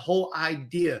with the whole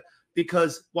idea.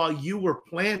 Because while you were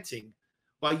planting,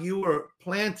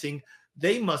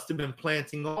 they must have been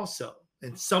planting also.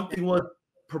 And something was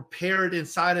prepared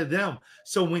inside of them.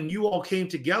 So when you all came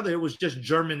together, it was just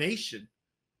germination.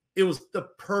 It was the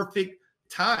perfect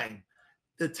time.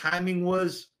 The timing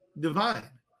was divine.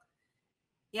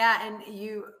 Yeah, and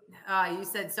you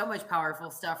said so much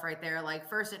powerful stuff right there. Like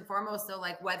first and foremost, though,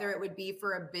 like whether it would be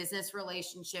for a business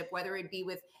relationship, whether it be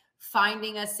with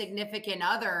finding a significant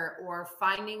other or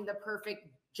finding the perfect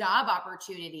job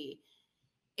opportunity,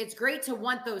 it's great to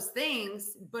want those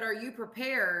things, but are you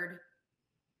prepared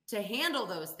to handle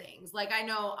those things? Like I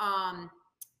know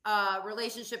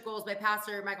Relationship Goals by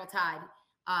Pastor Michael Todd.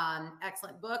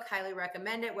 Excellent book, highly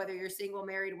recommend it. Whether you're single,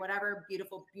 married, whatever,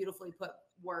 beautifully put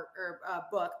work or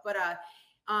book. But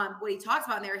what he talks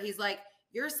about in there, he's like,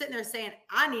 you're sitting there saying,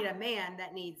 I need a man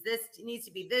that needs this, needs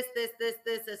to be this,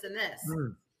 and this.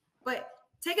 Mm. But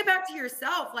take it back to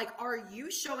yourself. Like, are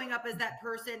you showing up as that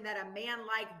person that a man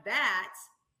like that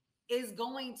is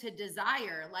going to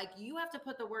desire? Like, you have to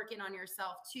put the work in on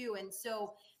yourself too. And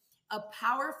so, a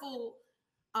powerful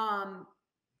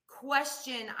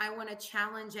question I want to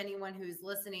challenge anyone who's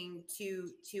listening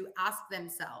to ask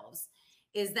themselves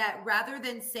is that rather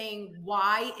than saying,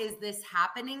 why is this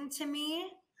happening to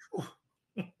me?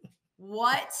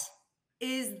 What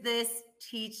is this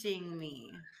teaching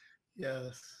me?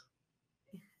 Yes.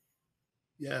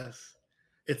 Yes.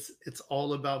 It's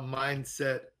all about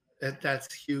mindset.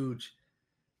 That's huge,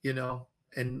 you know.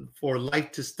 And for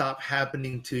life to stop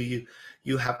happening to you,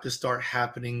 you have to start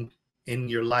happening in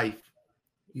your life.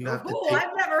 You have to Oh, take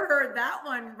I've never heard that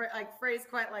one like phrased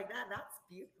quite like that. That's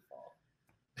beautiful.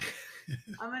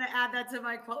 I'm going to add that to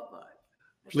my quote book.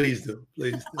 please do.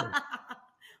 Please do.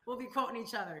 We'll be quoting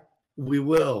each other. We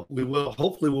will. We will.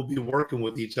 Hopefully we'll be working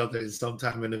with each other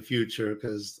sometime in the future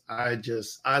because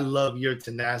I love your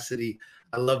tenacity.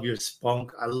 I love your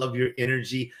spunk. I love your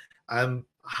energy. I'm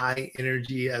high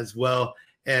energy as well.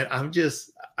 And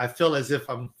I feel as if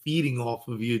I'm feeding off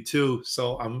of you too.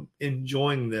 So I'm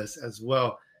enjoying this as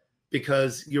well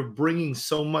because you're bringing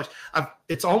so much.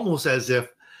 It's almost as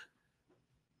if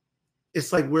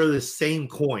it's like we're the same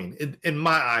coin in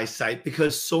my eyesight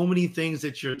because so many things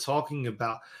that you're talking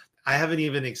about, I haven't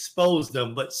even exposed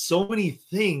them, but so many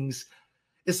things.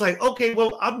 It's like, okay,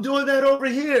 well, I'm doing that over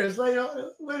here. It's like,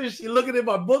 where is she looking at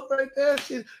my book right there?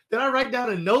 Did I write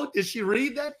down a note? Did she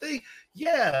read that thing?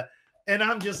 Yeah. And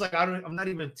I'm just like, I'm not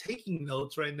even taking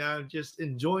notes right now. I'm just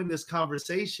enjoying this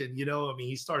conversation. You know, I mean,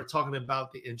 he started talking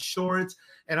about the insurance,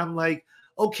 and I'm like,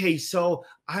 okay, so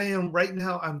I am right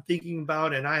now, I'm thinking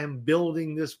about and I am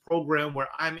building this program where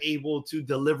I'm able to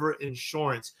deliver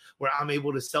insurance, where I'm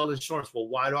able to sell insurance. Well,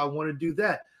 why do I want to do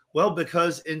that? Well,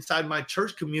 because inside my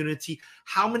church community,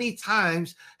 how many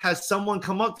times has someone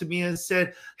come up to me and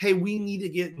said, hey, we need to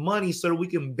get money so that we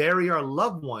can bury our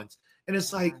loved ones? And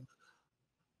it's like,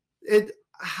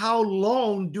 how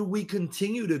long do we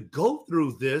continue to go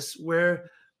through this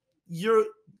where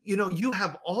you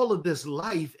have all of this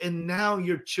life and now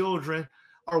your children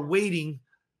are waiting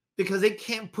because they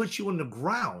can't put you in the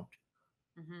ground.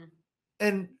 Mm-hmm.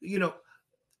 And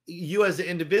you as an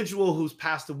individual who's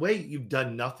passed away, you've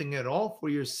done nothing at all for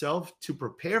yourself to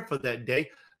prepare for that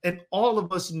day. And all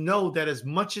of us know that as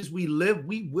much as we live,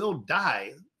 we will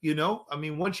die. I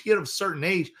mean, once you get of a certain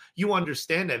age, you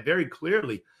understand that very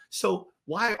clearly. So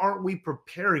why aren't we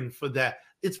preparing for that?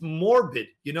 It's morbid,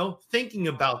 thinking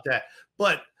about that.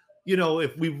 But,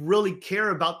 if we really care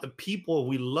about the people,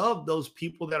 we love those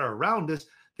people that are around us,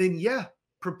 then yeah,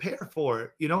 prepare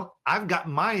for it. I've got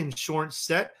my insurance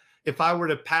set. If I were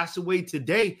to pass away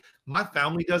today, my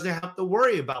family doesn't have to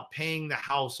worry about paying the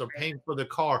house or paying for the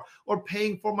car or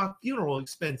paying for my funeral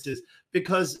expenses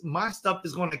because my stuff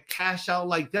is going to cash out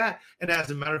like that. And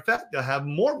as a matter of fact, they'll have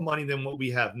more money than what we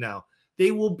have now.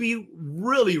 They will be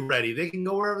really ready. They can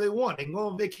go wherever they want. They can go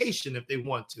on vacation if they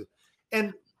want to.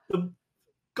 And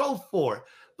go for it.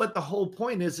 But the whole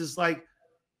point is like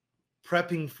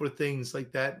prepping for things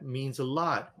like that means a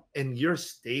lot. And you're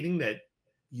stating that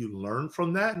you learn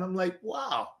from that. And I'm like,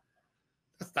 wow,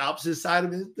 that's the opposite side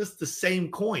of it. That's the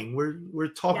same coin. We're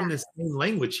talking the same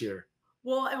language here.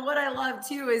 Well, and what I love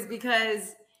too is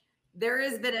because there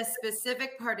has been a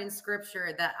specific part in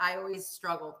scripture that I always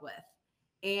struggled with.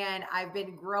 And I've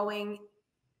been growing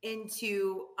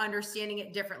into understanding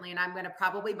it differently. And I'm going to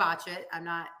probably botch it.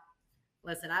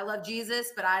 Listen, I love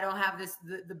Jesus, but I don't have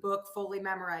the book fully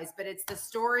memorized. But it's the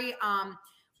story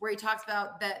where he talks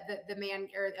about the man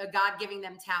or God giving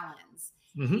them talents.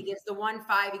 Mm-hmm. He gives the one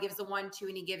 5, he gives the one 2,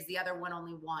 and he gives the other one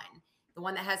only 1. The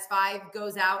one that has 5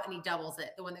 goes out and he doubles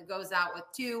it. The one that goes out with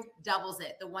 2 doubles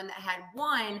it. The one that had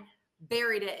 1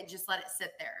 buried it and just let it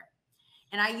sit there.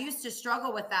 And I used to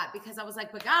struggle with that because I was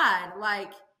like, but God,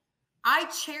 like, I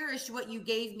cherished what you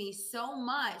gave me so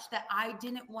much that I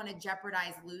didn't want to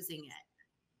jeopardize losing it.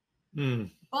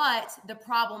 Mm. But the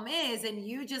problem is, and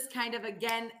you just kind of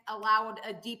again allowed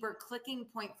a deeper clicking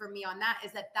point for me on that,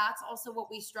 is that that's also what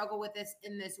we struggle with this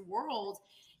in this world,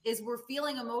 is we're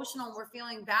feeling emotional, we're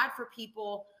feeling bad for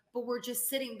people, but we're just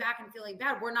sitting back and feeling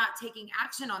bad. We're not taking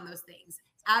action on those things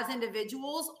as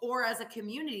individuals or as a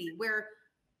community, where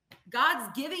God's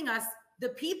giving us the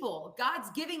people, God's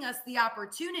giving us the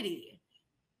opportunity.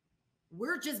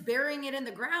 We're just burying it in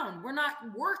the ground. We're not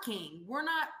working. We're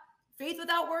not, faith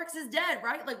without works is dead,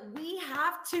 right? Like, we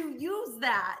have to use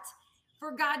that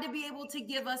for God to be able to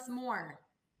give us more.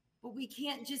 But we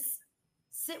can't just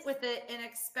sit with it and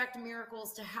expect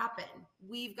miracles to happen.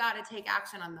 We've got to take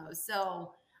action on those.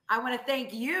 So I want to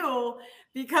thank you,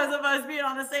 because of us being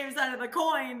on the same side of the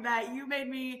coin, that you made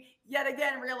me yet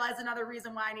again realize another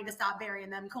reason why I need to stop burying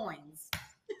them coins.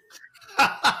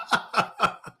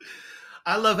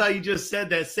 I love how you just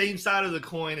said that, same side of the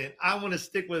coin, and I want to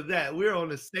stick with that. We're on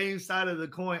the same side of the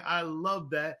coin. I love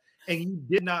that, and you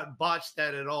did not botch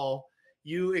that at all.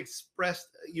 You expressed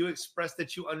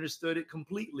that you understood it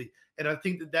completely, and I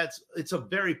think that it's a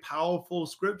very powerful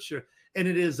scripture, and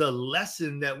it is a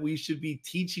lesson that we should be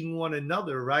teaching one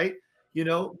another, right? You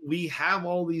know, we have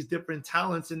all these different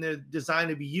talents, and they're designed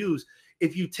to be used.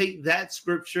 If you take that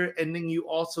scripture and then you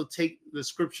also take the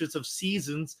scriptures of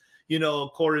seasons, you know,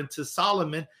 according to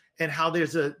Solomon, and how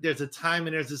there's a time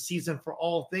and there's a season for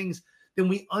all things, then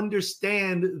we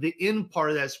understand the end part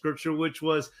of that scripture, which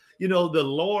was, you know, the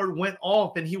Lord went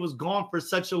off and he was gone for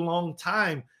such a long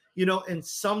time, you know, and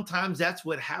sometimes that's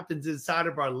what happens inside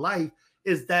of our life,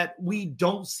 is that we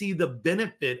don't see the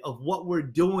benefit of what we're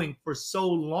doing for so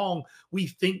long. We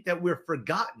think that we're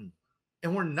forgotten,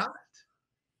 and we're not.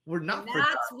 We're not. And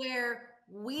that's where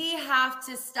we have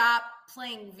to stop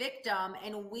playing victim,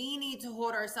 and we need to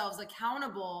hold ourselves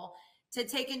accountable to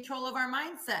take control of our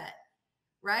mindset,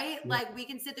 right? Yeah. Like, we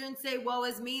can sit there and say, woe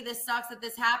is me, this sucks that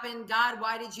this happened. God,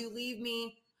 why did you leave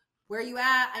me? Where are you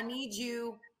at? I need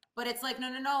you. But it's like,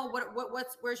 no.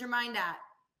 Where's your mind at?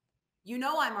 You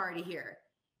know, I'm already here.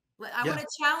 I want to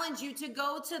challenge you to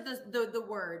go to the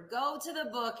word, go to the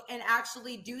book, and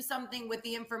actually do something with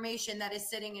the information that is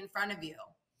sitting in front of you.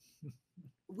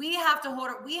 We have to hold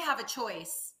it. We have a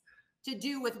choice to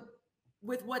do with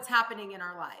what's happening in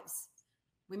our lives.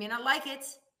 We may not like it.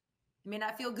 It may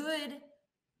not feel good,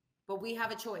 but we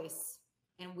have a choice,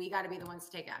 and we got to be the ones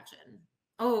to take action.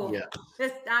 Oh, yeah.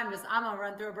 I'm going to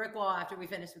run through a brick wall after we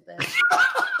finish with this.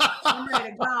 I'm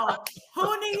ready to go.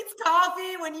 Who needs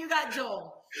coffee when you got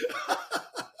Joel?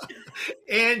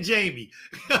 And Jayme.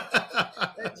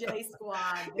 The J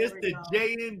Squad. It's the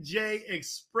J&J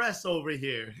Express over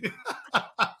here.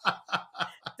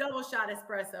 Double shot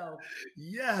espresso.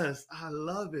 Yes, I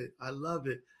love it. I love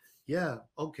it. Yeah.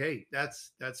 Okay.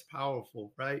 That's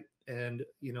powerful, right? And,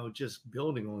 you know, just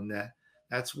building on that,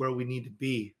 that's where we need to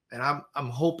be. And I'm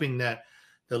hoping that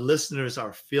the listeners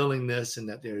are feeling this and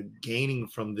that they're gaining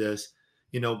from this,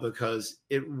 you know, because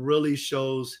it really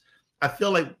shows. I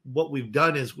feel like what we've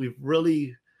done is we've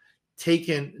really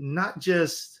taken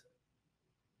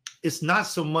it's not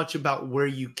so much about where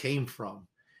you came from.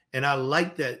 And I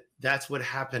like that that's what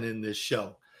happened in this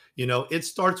show. You know, it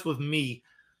starts with me,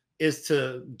 is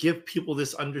to give people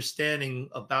this understanding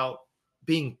about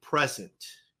being present,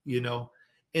 you know,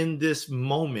 in this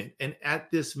moment. And at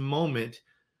this moment,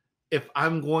 if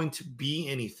I'm going to be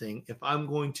anything, if I'm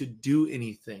going to do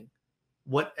anything,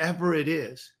 whatever it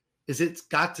is it's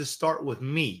got to start with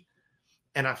me.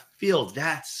 And I feel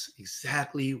that's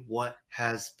exactly what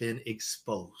has been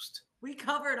exposed. We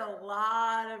covered a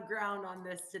lot of ground on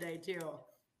this today too.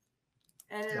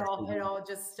 And it all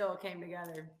just still came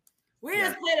together. We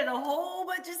just planted a whole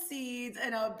bunch of seeds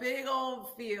in a big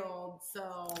old field.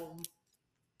 So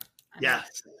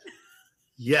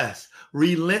Yes.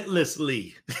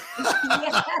 Relentlessly.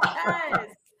 Yes.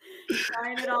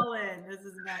 Tying it all in. This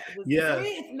is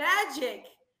it's magic.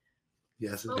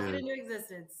 Yes, it is. Into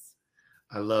existence.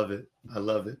 I love it. I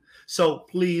love it. So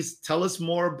please tell us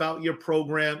more about your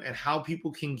program and how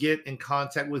people can get in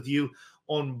contact with you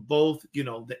on both, you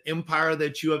know, the empire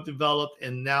that you have developed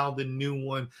and now the new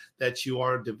one that you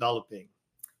are developing.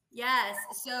 Yes.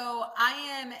 So I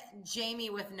am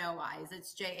Jayme with no eyes.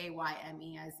 It's Jayme,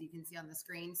 as you can see on the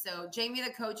screen. So Jayme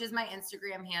the Coach is my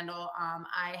Instagram handle.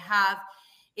 I have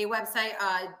a website,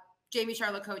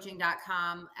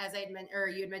 JaymeShiarlaCoaching.com. As you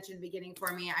had mentioned in the beginning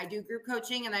for me, I do group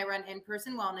coaching and I run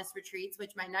in-person wellness retreats,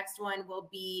 which my next one will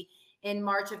be in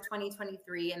March of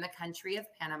 2023 in the country of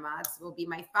Panama. It will be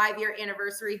my 5-year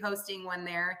anniversary hosting one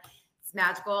there. It's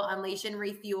magical. Unleash and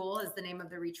Refuel is the name of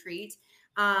the retreat.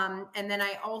 And then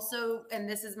I also, and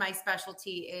this is my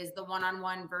specialty, is the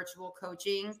one-on-one virtual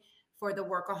coaching for the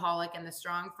workaholic and the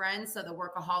strong friend. So the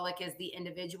workaholic is the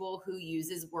individual who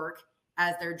uses work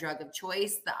as their drug of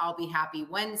choice, the I'll be happy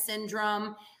when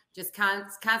syndrome, just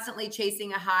constantly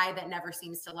chasing a high that never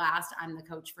seems to last. I'm the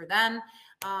coach for them,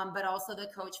 but also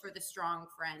the coach for the strong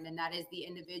friend. And that is the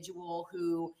individual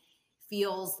who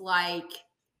feels like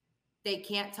they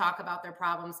can't talk about their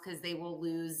problems because they will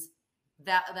lose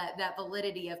that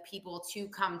validity of people to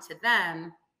come to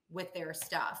them with their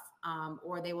stuff,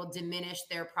 or they will diminish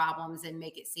their problems and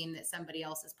make it seem that somebody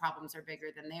else's problems are bigger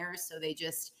than theirs. So they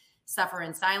just suffer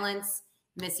in silence.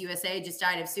 Miss USA just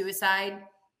died of suicide.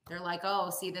 They're like, oh,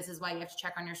 see, this is why you have to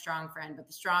check on your strong friend. But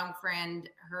the strong friend,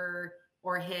 her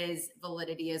or his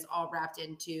validity is all wrapped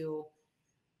into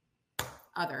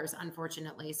others,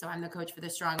 unfortunately. So I'm the coach for the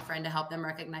strong friend to help them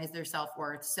recognize their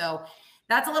self-worth. So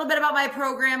that's a little bit about my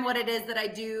program, what it is that I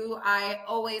do. I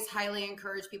always highly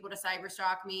encourage people to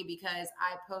cyberstalk me because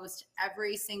I post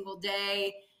every single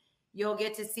day. You'll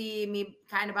get to see me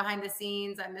kind of behind the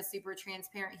scenes. I'm a super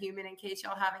transparent human in case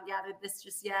y'all haven't gathered this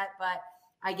just yet, but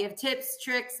I give tips,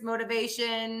 tricks,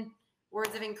 motivation,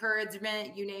 words of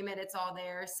encouragement, you name it, it's all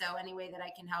there. So any way that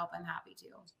I can help, I'm happy to.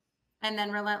 And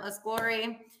then Relentless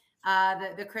Glory,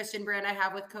 the Christian brand I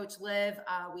have with Coach Liv,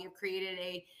 we have created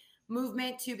a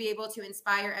movement to be able to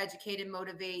inspire, educate, and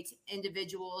motivate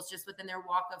individuals just within their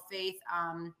walk of faith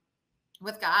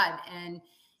with God. And,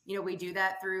 you know, we do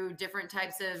that through different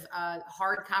types of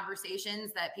hard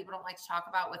conversations that people don't like to talk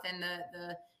about within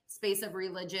the space of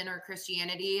religion or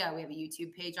Christianity. We have a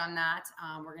YouTube page on that.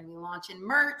 We're going to be launching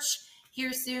merch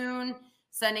here soon,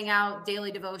 sending out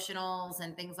daily devotionals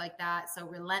and things like that. So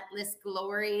Relentless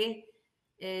Glory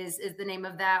is the name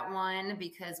of that one,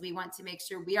 because we want to make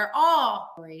sure we are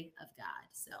all glory of God.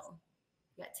 So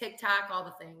we got TikTok, all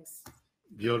the things.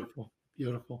 Beautiful,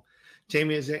 beautiful.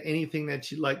 Jayme, is there anything that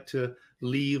you'd like to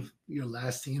leave your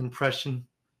lasting impression?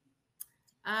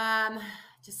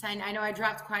 Just I know I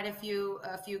dropped quite a few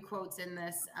quotes in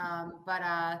this, but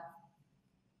I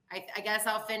guess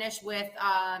I'll finish with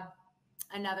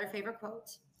another favorite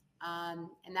quote,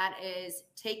 and that is,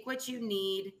 take what you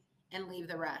need and leave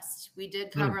the rest. We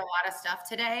did cover a lot of stuff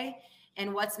today,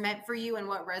 and what's meant for you and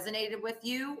what resonated with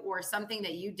you, or something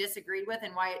that you disagreed with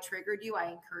and why it triggered you.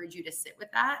 I encourage you to sit with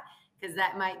that, because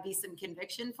that might be some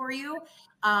conviction for you.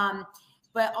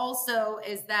 But also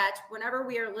is that whenever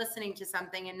we are listening to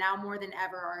something, and now more than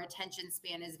ever, our attention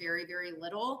span is very, very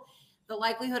little, the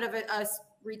likelihood of us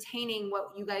retaining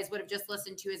what you guys would have just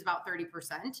listened to is about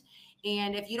 30%.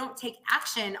 And if you don't take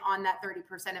action on that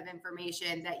 30% of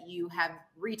information that you have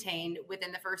retained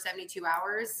within the first 72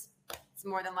 hours, it's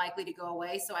more than likely to go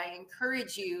away. So I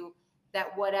encourage you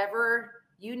that whatever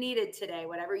you needed today,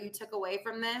 whatever you took away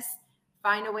from this,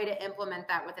 find a way to implement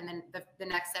that within the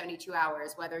next 72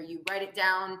 hours, whether you write it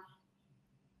down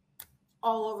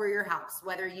all over your house,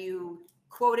 whether you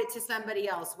quote it to somebody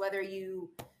else, whatever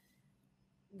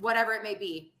it may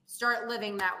be. Start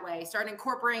living that way. Start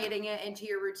incorporating it into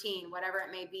your routine, whatever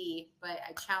it may be. But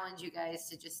I challenge you guys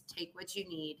to just take what you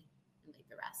need and leave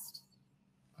the rest.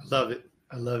 I love it.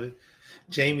 I love it.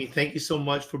 Jayme, thank you so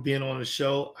much for being on the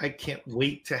show. I can't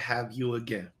wait to have you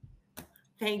again.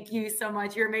 Thank you so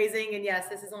much. You're amazing. And yes,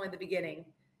 this is only the beginning.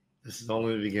 This is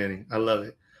only the beginning. I love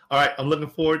it. All right. I'm looking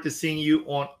forward to seeing you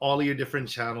on all of your different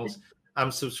channels.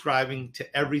 I'm subscribing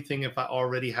to everything if I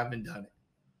already haven't done it.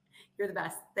 You're the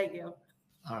best. Thank you.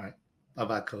 All right.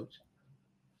 Bye-bye, Coach.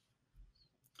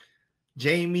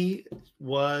 Jayme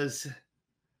was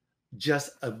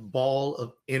just a ball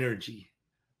of energy,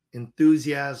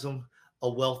 enthusiasm, a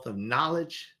wealth of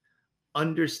knowledge,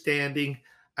 understanding.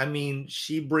 I mean,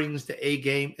 she brings the A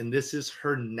game, and this is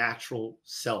her natural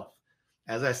self.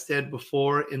 As I said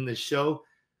before in the show,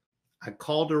 I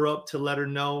called her up to let her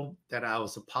know that I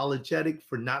was apologetic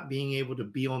for not being able to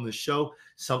be on the show.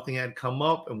 Something had come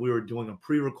up, and we were doing a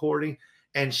pre-recording,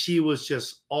 and she was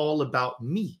just all about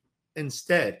me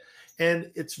instead.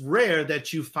 And it's rare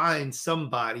that you find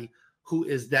somebody who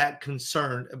is that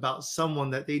concerned about someone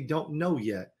that they don't know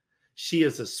yet. She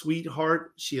is a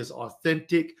sweetheart. She is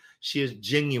authentic. She is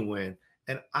genuine.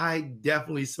 And I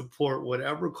definitely support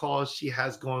whatever cause she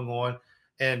has going on.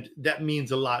 And that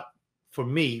means a lot for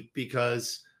me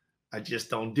because I just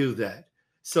don't do that.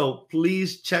 So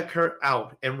please check her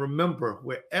out. And remember,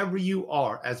 wherever you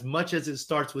are, as much as it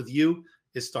starts with you,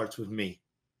 it starts with me.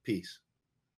 Peace.